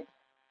printed.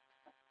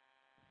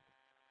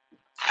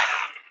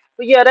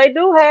 But yeah, they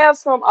do have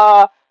some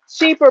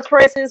cheaper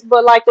presses,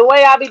 but like the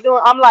way I be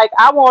doing, I'm like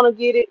I want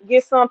to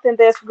get something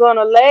that's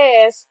gonna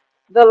last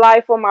the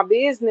life of my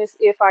business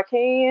if I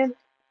can.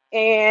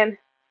 And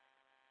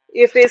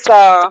if it's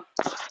a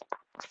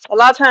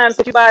lot of times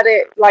if you buy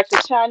that like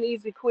the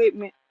Chinese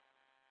equipment,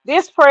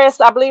 this press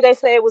I believe they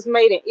say it was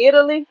made in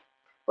Italy.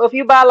 But if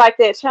you buy like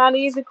that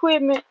Chinese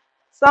equipment,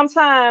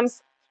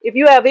 sometimes if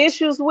you have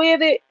issues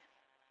with it,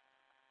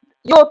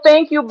 you'll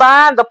think you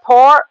buying the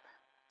part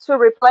to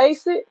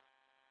replace it,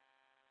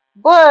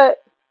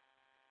 but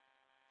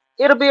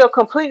it'll be a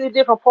completely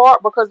different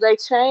part because they've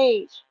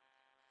changed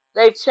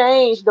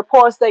the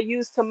parts they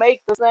use to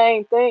make the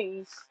same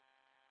things.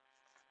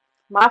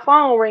 My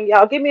phone ring,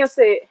 y'all. Give me a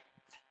sec.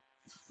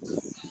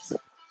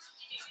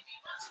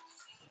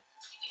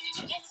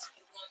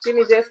 Give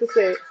me just a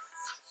sec.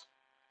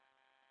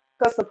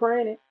 Custom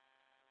printed.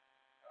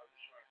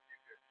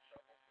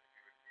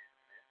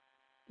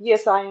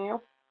 Yes, I am.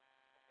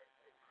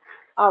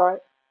 All right.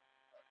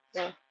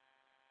 Yeah.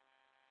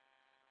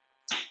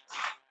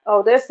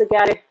 Oh, that's the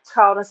guy that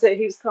called and said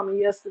he was coming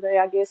yesterday.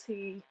 I guess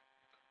I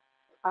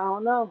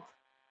don't know.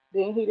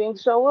 Then he didn't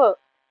show up.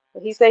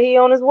 But he said he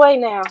on his way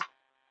now.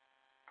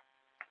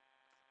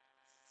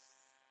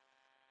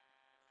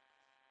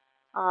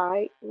 All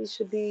right. We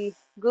should be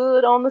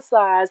good on the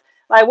sides.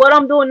 Like what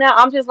I'm doing now,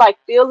 I'm just like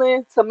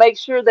feeling to make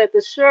sure that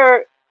the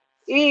shirt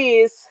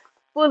is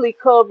fully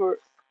covered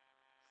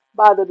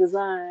by the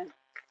design.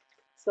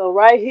 So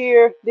right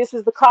here, this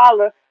is the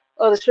collar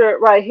of the shirt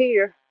right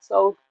here.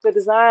 So the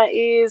design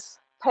is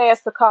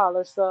past the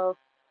collar. So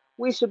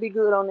we should be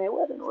good on that.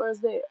 Where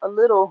is that? A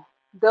little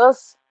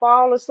dust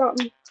ball or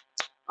something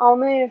on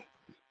there.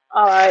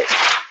 All right.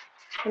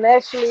 And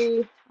actually,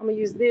 I'm going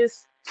to use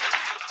this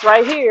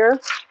right here.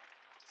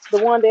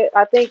 The one that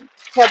I think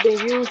have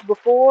been used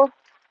before.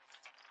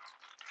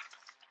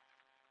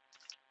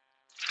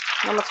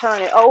 I'm going to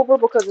turn it over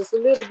because it's a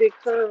little bit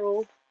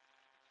curled.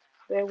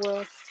 There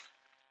was.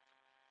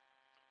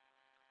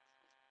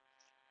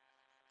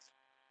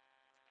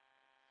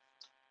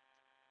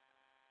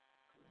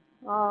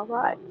 All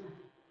right.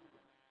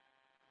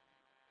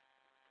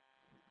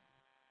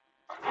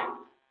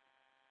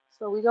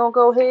 So we're gonna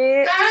go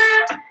ahead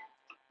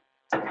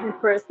and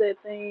press that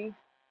thing.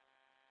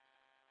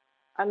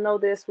 I know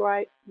that's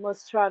right.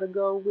 Must try to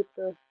go with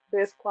the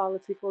best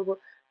quality for the,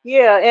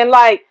 yeah, and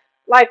like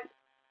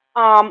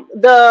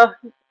the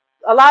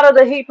a lot of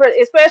the heat press,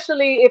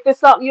 especially if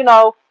it's something, you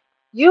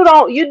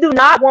do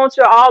not want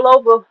your all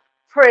over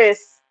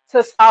press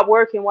to stop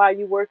working while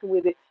you're working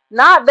with it.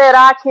 Not that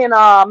I can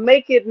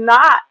make it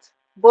not,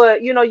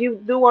 but you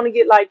do want to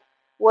get like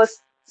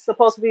what's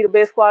supposed to be the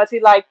best quality.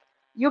 Like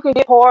you can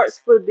get parts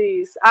for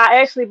this.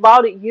 I actually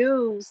bought it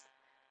used,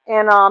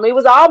 and it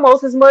was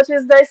almost as much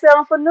as they sell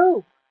them for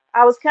new.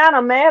 I was kind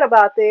of mad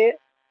about that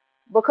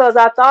because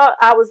I thought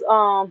I was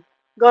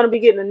gonna be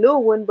getting a new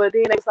one, but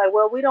then it's like,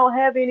 well, we don't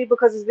have any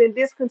because it's been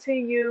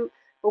discontinued,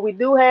 but we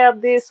do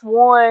have this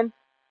one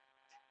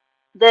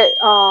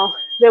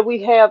that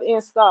we have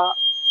in stock.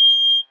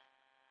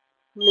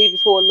 Leave it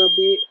for a little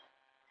bit.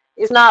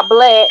 It's not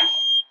black,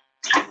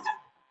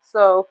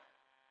 so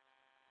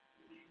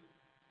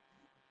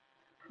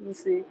let me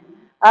see.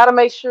 I gotta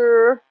make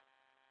sure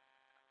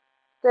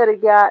that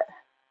it got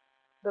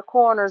the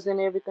corners and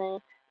everything.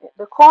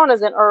 The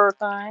corners and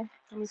everything.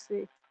 Let me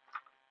see.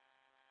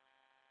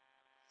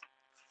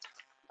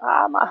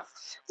 Ah, my,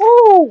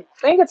 woo,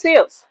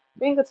 fingertips,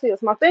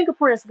 fingertips. My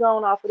fingerprints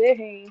gone off of that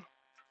hand.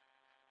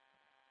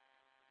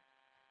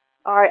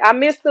 All right, I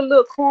missed the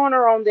little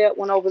corner on that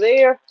one over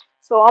there.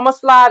 So I'm gonna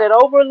slide it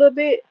over a little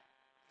bit.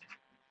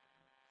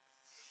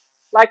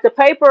 Like the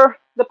paper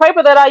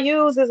that I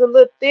use is a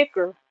little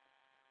thicker,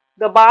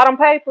 the bottom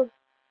paper.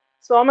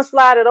 So I'm gonna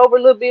slide it over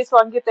a little bit so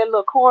I can get that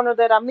little corner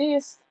that I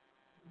missed.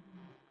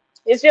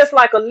 It's just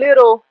like a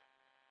little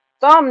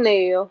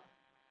thumbnail.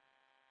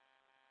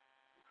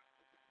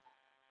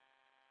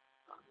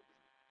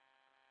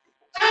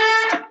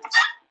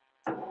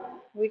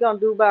 We're gonna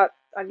do about,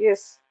 I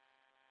guess,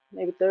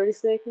 maybe 30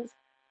 seconds.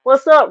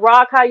 What's up,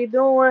 Rock? How you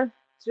doing?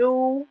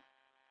 Jewel?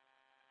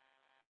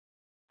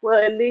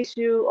 Well, at least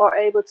you are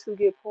able to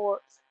get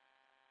parts.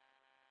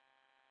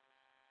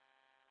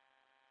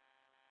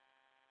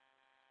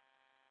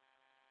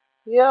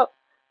 Yep.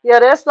 Yeah,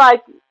 that's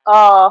like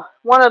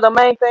one of the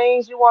main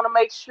things you want to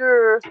make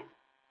sure.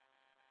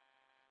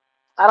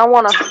 I don't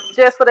want to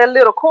just for that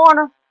little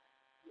corner.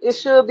 It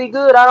should be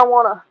good. I don't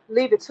want to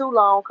leave it too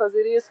long because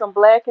it is some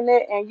black in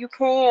it, and you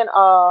can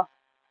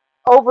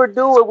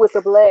overdo it with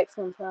the black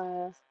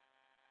sometimes,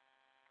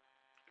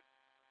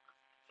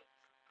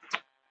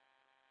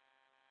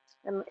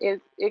 and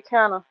it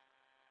kind of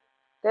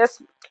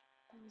that's.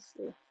 Let me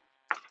see.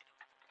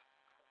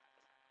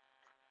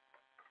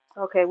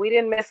 Okay, we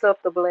didn't mess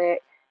up the black.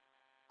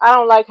 I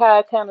don't like how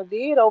it kind of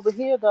did over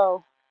here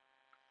though,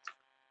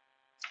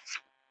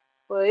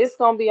 but it's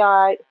gonna be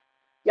all right.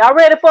 Y'all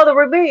ready for the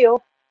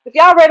reveal? If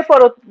y'all ready for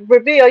the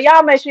reveal,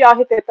 y'all make sure y'all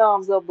hit that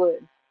thumbs up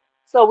button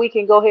so we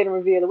can go ahead and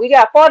reveal it. We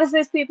got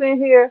 46 people in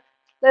here.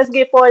 Let's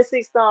get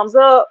 46 thumbs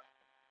up.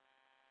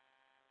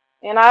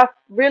 And I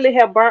really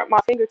have burnt my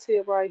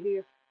fingertip right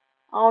here.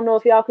 I don't know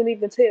if y'all can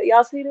even tell.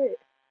 Y'all see that?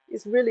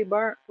 It's really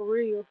burnt for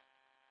real.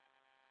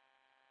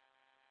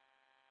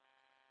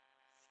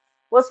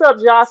 What's up,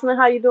 Jocelyn?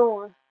 How you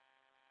doing?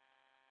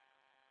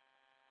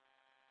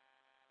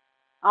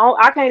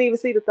 I can't even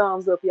see the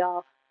thumbs up,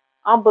 y'all.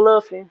 I'm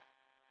bluffing.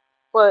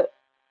 But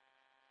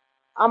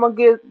I'm going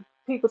to give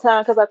people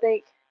time because I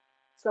think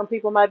some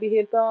people might be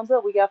hitting thumbs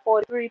up. We got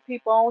 43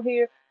 people on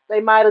here. They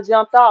might have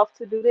jumped off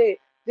to do that.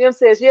 Dim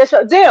says, yes,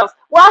 sure. Dims,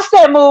 watch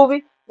that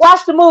movie.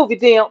 Watch the movie,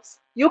 Dims.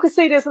 You can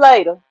see this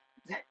later.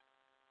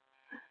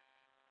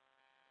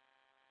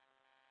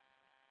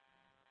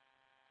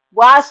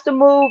 Watch the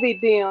movie,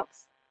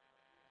 Dims.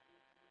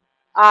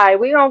 All right,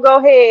 we're going to go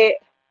ahead.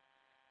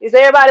 Is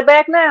everybody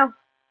back now?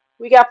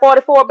 We got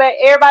 44 back.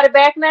 Everybody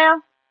back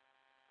now?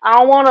 I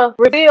don't want to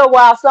reveal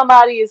while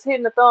somebody is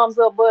hitting the thumbs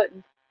up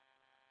button.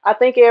 I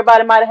think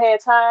everybody might have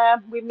had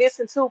time. We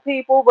missing two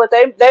people, but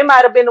they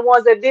might have been the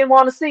ones that didn't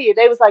want to see it.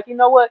 They was like, you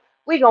know what?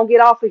 We gonna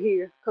get off of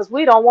here because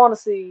we don't want to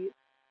see it.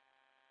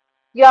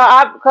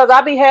 Yeah, because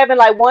I be having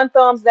like one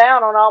thumbs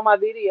down on all my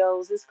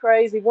videos. It's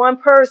crazy. One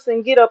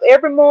person get up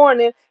every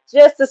morning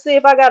just to see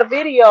if I got a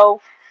video,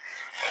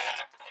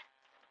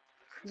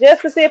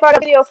 just to see if I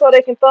got a video so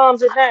they can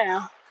thumbs it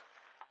down.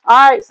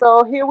 All right,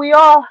 so here we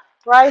are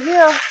right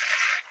here.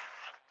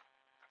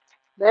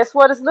 That's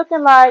what it's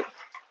looking like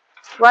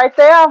right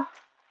there.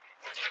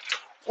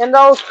 And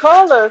those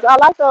colors, I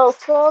like those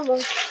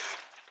colors.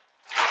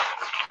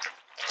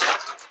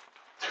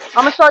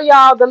 I'm gonna show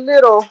y'all the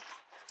little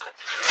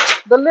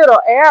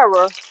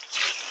error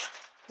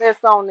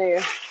that's on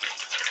there.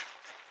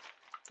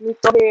 Let me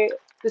go ahead.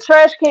 The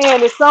trash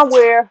can is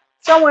somewhere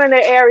in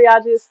the area. I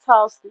just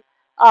tossed it.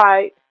 All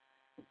right,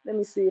 let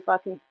me see if I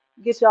can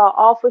get y'all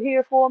off of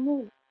here for a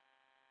minute.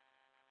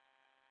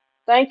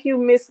 Thank you,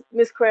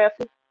 Miss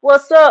Crafty.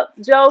 What's up,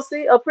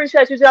 Josie?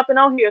 Appreciate you jumping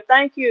on here.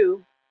 Thank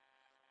you.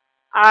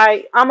 All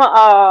right,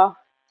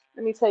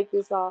 let me take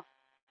this off.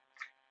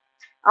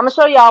 I'm gonna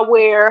show y'all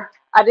where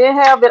I didn't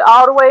have it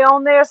all the way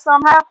on there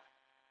somehow.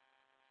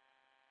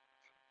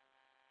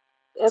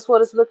 That's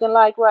what it's looking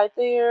like right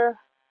there.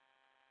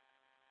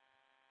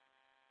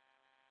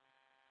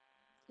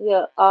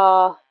 Yeah,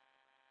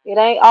 it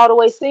ain't all the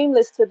way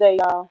seamless today,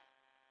 y'all.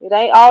 It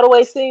ain't all the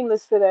way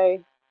seamless today.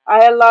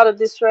 I had a lot of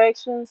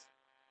distractions,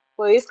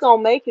 but it's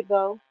gonna make it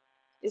though.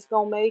 It's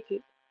gonna make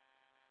it.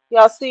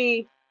 Y'all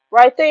see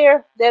right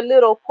there, that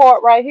little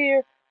part right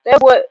here?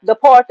 That's what the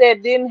part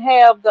that didn't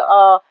have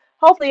the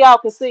hopefully y'all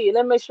can see it.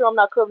 Let me make sure I'm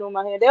not covering with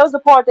my hand. That was the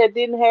part that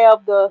didn't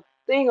have the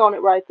thing on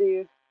it right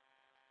there.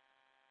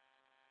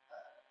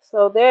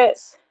 So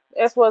that's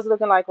what it's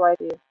looking like right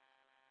there.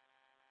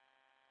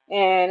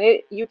 And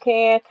it you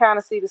can kind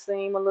of see the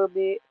seam a little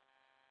bit.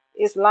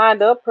 It's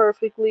lined up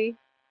perfectly,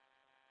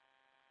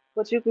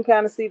 but you can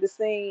kind of see the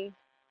seam.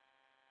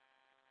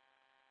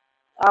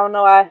 I don't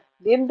know, I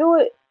didn't do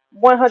it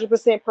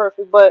 100%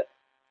 perfect, but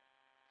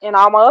in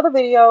all my other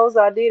videos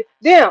I did.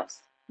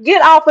 Dimps,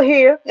 get off of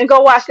here and go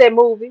watch that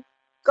movie.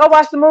 Go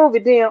watch the movie,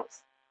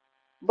 Dimps.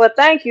 But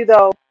thank you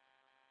though.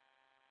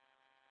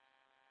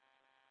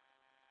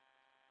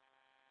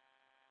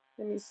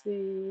 Let me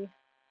see.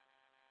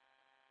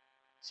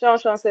 Sean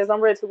says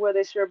I'm ready to wear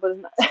this shirt, but it's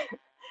not.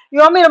 You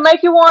want me to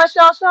make you one,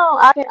 Sean?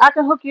 I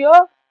can hook you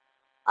up.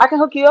 I can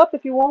hook you up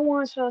if you want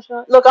one, Sean.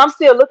 Look, I'm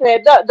still looking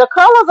at the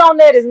colors on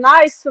that is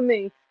nice to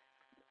me.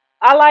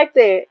 I like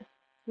that.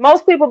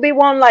 Most people be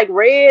wanting like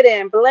red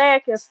and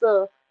black and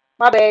stuff.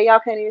 My bad, y'all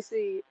can't even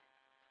see it.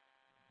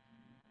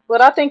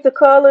 But I think the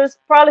colors,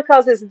 probably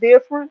because it's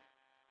different.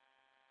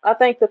 I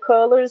think the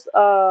colors,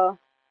 they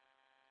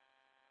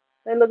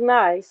look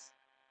nice.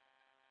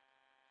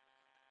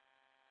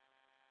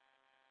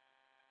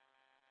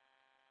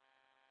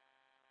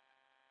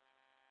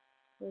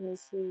 Let me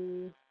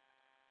see.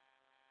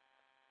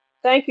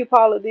 Thank you,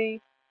 Paula D.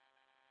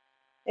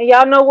 And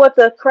y'all know what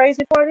the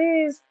crazy part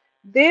is?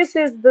 This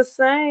is the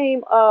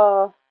same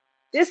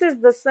this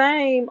is the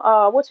same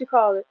what you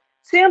call it?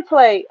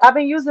 Template. I've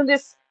been using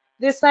this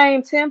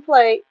same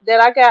template that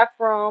I got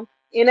from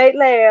Innate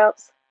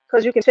Labs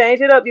because you can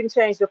change it up. You can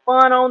change the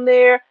font on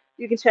there.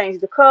 You can change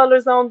the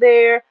colors on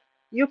there.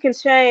 You can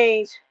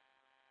change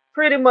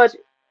pretty much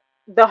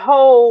the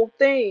whole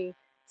thing.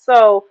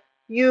 So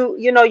you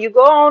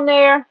go on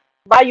there,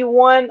 buy you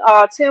one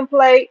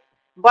template,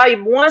 buy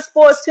you one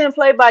sports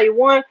template, buy you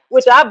one,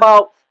 which I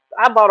bought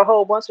a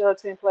whole bunch of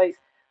templates.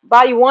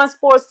 Buy you one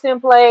sports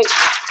template,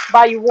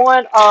 buy you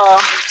one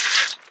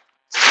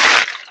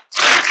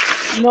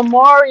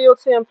memorial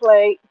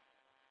template,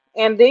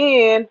 and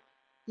then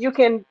you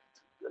can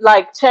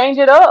like change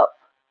it up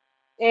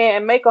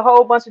and make a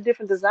whole bunch of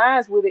different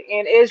designs with it.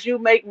 And as you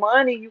make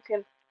money, you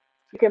can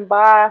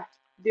buy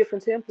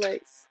different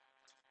templates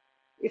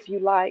if you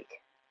like.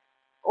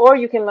 Or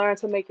you can learn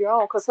to make your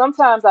own. Because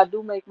sometimes I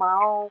do make my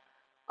own.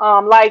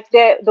 Like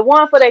that, the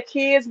one for that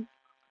kid's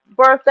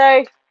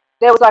birthday,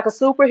 that was like a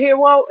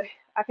superhero.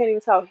 I can't even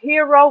tell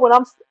hero.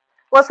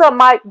 What's up,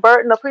 Mike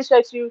Burton?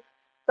 Appreciate you.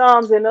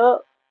 Thumbs and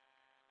up.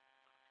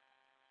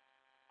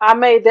 I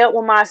made that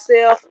one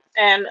myself,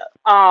 and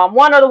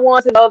one of the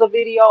ones in the other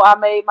video I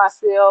made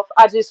myself.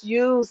 I just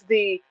used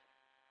the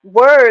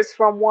words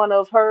from one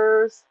of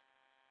hers.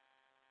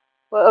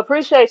 But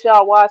appreciate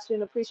y'all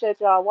watching.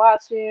 Appreciate y'all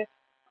watching.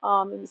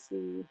 Let me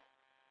see.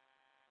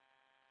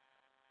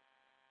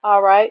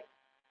 All right.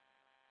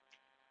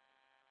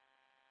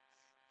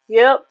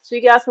 Yep, she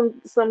got some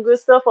good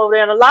stuff over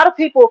there. And a lot of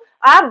people,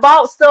 I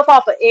bought stuff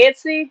off of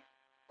Etsy,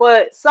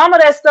 but some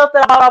of that stuff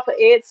that I bought off of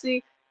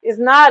Etsy is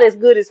not as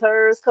good as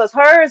hers because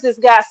hers has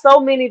got so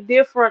many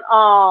different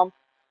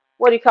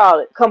what do you call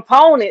it,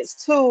 components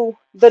to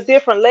the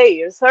different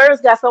layers.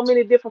 Hers got so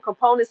many different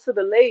components to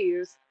the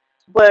layers,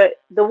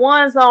 but the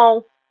ones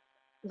on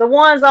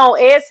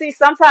Etsy,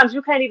 sometimes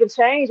you can't even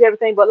change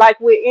everything. But like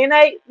with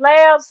Innate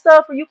Lab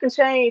stuff, you can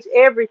change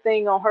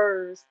everything on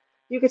hers.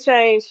 You can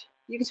change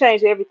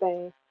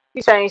everything.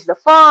 You change the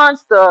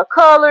fonts, the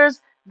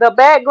colors, the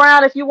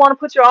background. If you want to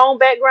put your own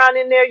background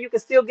in there, you can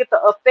still get the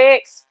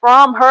effects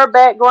from her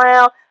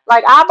background.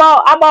 Like I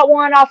bought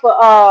one off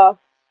of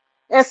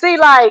and see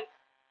like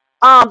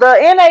the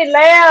Innate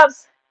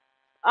Labs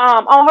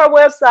on her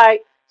website,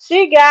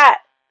 she got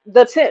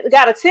a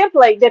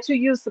template that you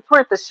use to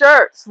print the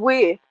shirts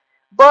with.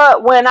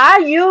 But when I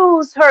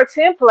used her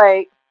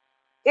template,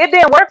 it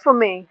didn't work for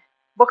me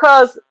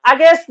because I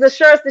guess the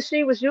shirts that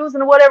she was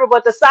using or whatever,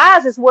 but the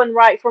sizes wasn't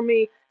right for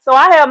me. So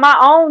I have my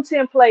own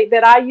template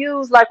that I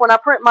use like when I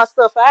print my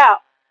stuff out.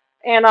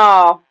 And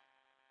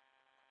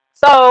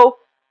so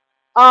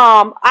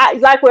I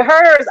like with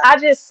hers, I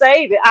just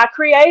save it. I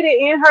create it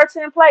in her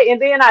template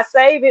and then I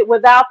save it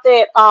without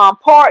that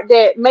part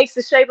that makes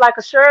the shape like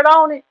a shirt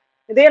on it.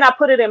 And then I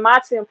put it in my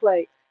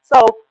template.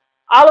 So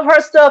all of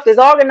her stuff is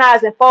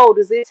organized in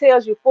folders. It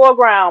tells you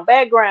foreground,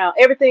 background,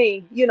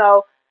 everything.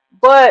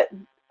 But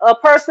a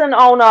person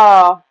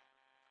on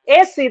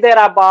Etsy that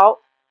I bought,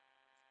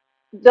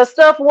 the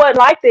stuff wasn't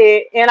like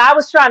that, and I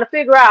was trying to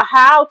figure out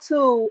how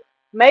to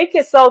make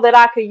it so that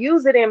I could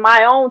use it in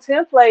my own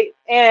template.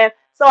 And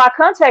so I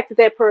contacted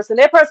that person.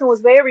 That person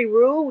was very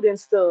rude and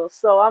stuff.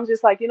 So I'm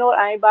just like, you know what?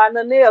 I ain't buying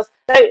nothing else.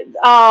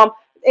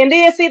 And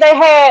then see, they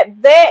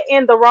had that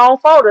in the wrong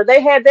folder.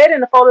 They had that in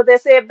the folder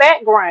that said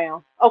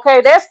background.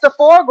 Okay, that's the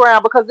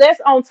foreground because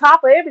that's on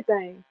top of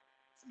everything.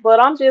 But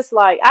I'm just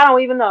like, I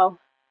don't even know.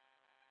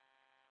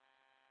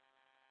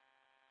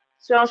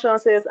 Sean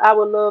says, I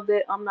would love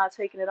that. I'm not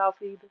taking it off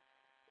either.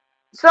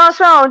 Sean,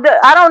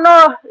 I don't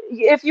know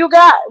if you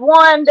got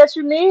one that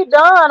you need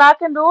done. I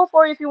can do it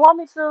for you if you want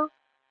me to.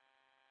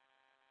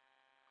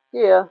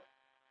 Yeah,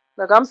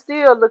 look, I'm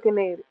still looking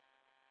at it.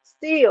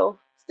 Still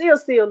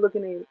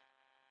looking at it.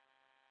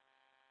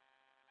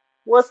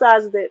 What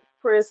size is that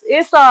press?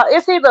 It's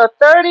either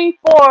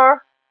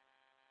 34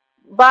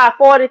 by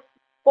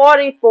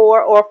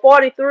 44 or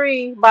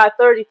 43 by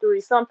 33,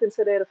 something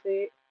to that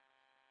effect.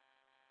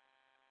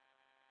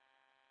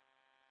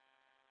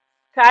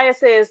 Kaya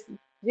says,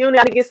 you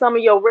need to get some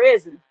of your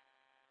resin.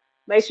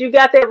 Make sure you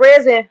got that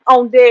resin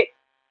on deck,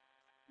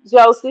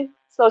 Josie,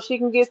 so she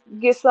can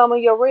get some of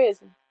your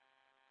resin.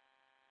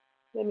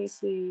 Let me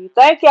see.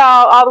 Thank y'all,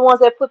 all the ones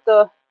that put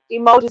the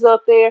emojis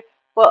up there.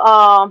 But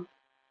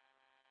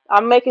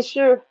I'm making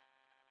sure.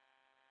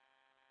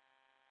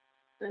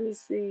 Let me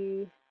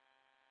see.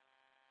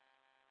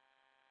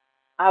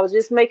 I was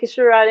just making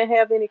sure I didn't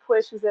have any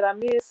questions that I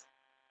missed.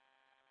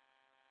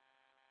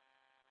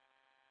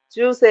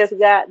 Jules says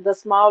got the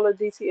smaller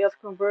DTF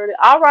converted.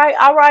 All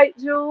right,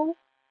 Jules.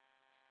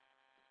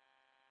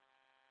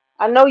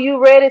 I know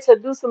you ready to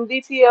do some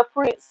DTF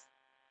prints.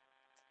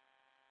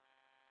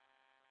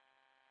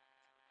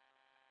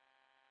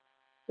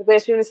 The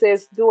best unit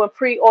says doing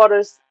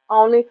pre-orders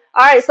only.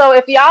 All right, so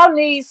if y'all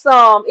need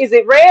some, is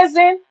it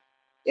resin?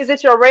 Is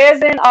it your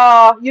resin?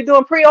 You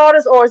doing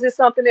pre-orders or is it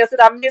something else?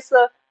 Did I miss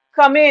a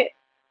comment?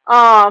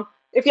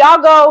 If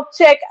y'all go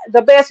check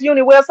the Best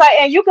Uni website,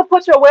 and you can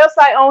put your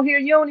website on here,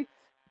 Uni.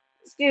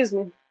 Excuse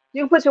me.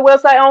 You can put your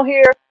website on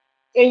here,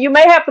 and you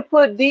may have to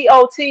put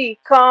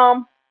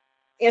 .com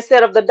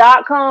instead of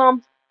the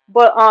 .com.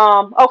 But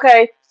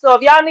okay. So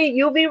if y'all need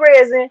UV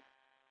resin,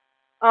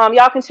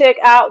 y'all can check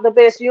out the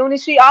Best Uni.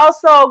 She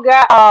also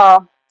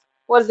got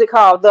what is it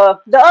called? The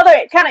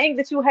other kind of ink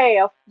that you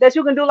have that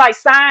you can do like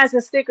signs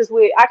and stickers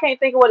with. I can't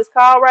think of what it's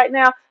called right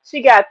now.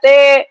 She got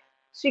that.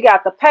 She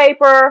got the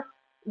paper.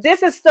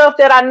 This is stuff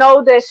that I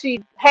know that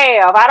she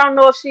have. I don't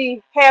know if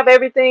she have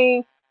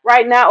everything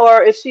right now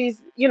or if she's,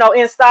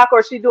 in stock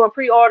or she's doing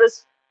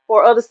pre-orders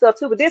for other stuff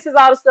too. But this is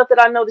all the stuff that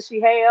I know that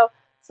she have.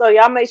 So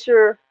y'all make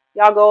sure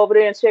y'all go over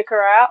there and check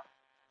her out.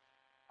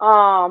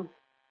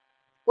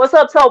 What's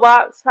up,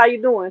 Tobox? How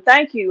you doing?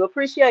 Thank you.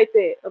 Appreciate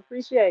that.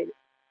 Appreciate it.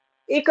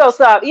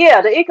 EcoSoft.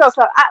 Yeah, the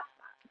EcoSoft.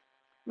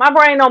 My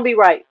brain don't be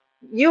right.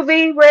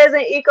 UV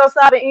resin,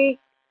 EcoSoft ink,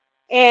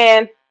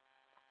 and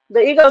the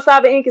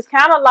EcoSoft ink is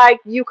kind of like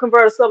you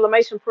convert a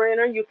sublimation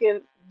printer. You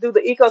can do the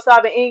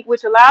EcoSoft ink,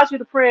 which allows you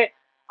to print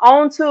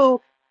onto.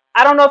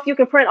 I don't know if you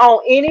can print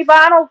on any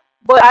vinyl,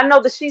 but I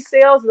know that she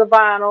sells the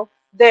vinyl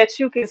that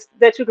you can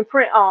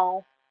print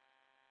on.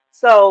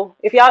 So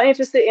if y'all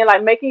interested in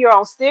like making your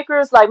own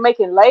stickers, like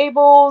making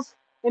labels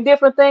and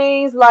different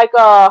things, like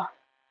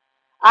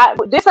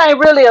this ain't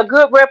really a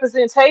good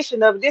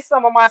representation of this.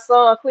 Some of my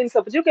son cleaning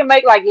stuff, but you can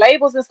make like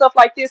labels and stuff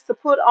like this to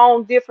put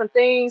on different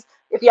things.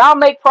 If y'all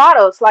make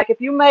products, like if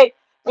you make,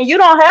 and you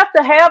don't have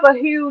to have a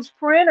huge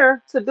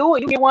printer to do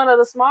it. You get one of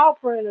the small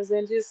printers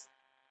and just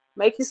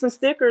make you some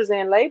stickers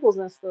and labels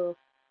and stuff.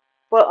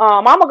 But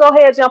I'm gonna go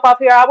ahead and jump off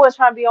here. I was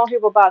trying to be on here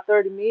for about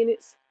 30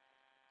 minutes,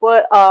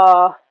 but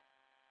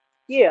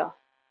yeah.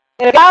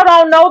 And if y'all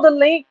don't know the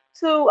link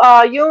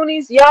to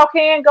Uni's, y'all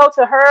can go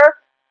to her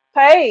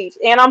page.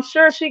 And I'm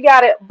sure she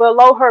got it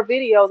below her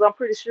videos. I'm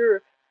pretty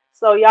sure.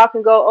 So y'all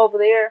can go over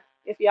there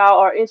if y'all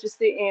are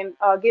interested in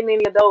getting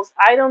any of those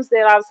items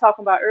that I was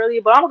talking about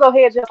earlier. But I'm going to go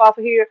ahead and jump off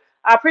of here.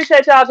 I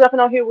appreciate y'all jumping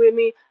on here with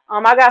me.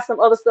 I got some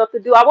other stuff to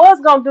do. I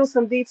was going to do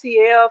some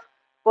DTF,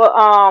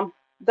 but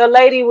the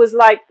lady was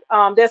like,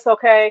 that's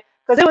okay.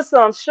 Because it was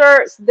some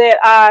shirts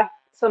that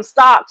some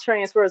stock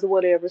transfers or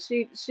whatever.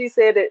 She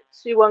said that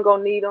she wasn't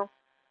gonna need them.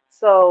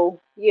 So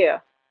yeah.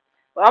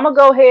 But I'm gonna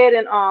go ahead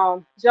and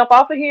jump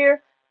off of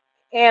here.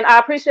 And I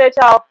appreciate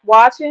y'all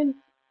watching.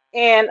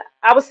 And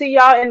I will see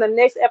y'all in the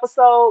next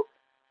episode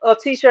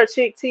of T-Shirt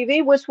Chick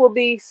TV, which will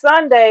be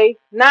Sunday,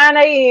 9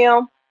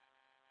 a.m.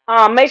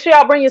 Make sure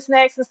y'all bring your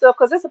snacks and stuff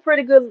because it's a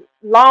pretty good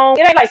long.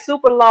 It ain't like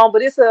super long,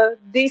 but it's a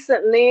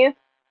decent length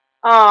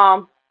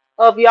of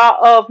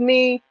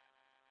me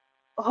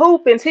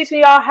hoop and teaching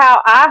y'all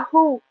how I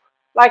hoop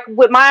like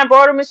with my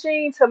embroidery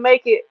machine to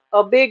make it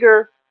a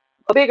bigger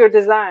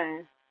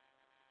design.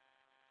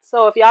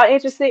 So if y'all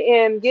interested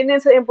in getting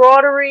into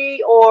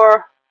embroidery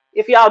or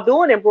if y'all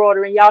doing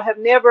embroidery and y'all have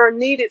never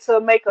needed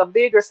to make a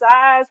bigger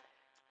size,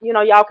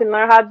 y'all can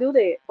learn how to do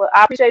that. But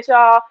I appreciate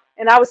y'all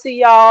and I will see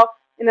y'all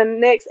in the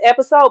next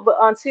episode. But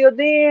until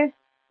then,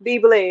 be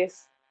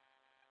blessed.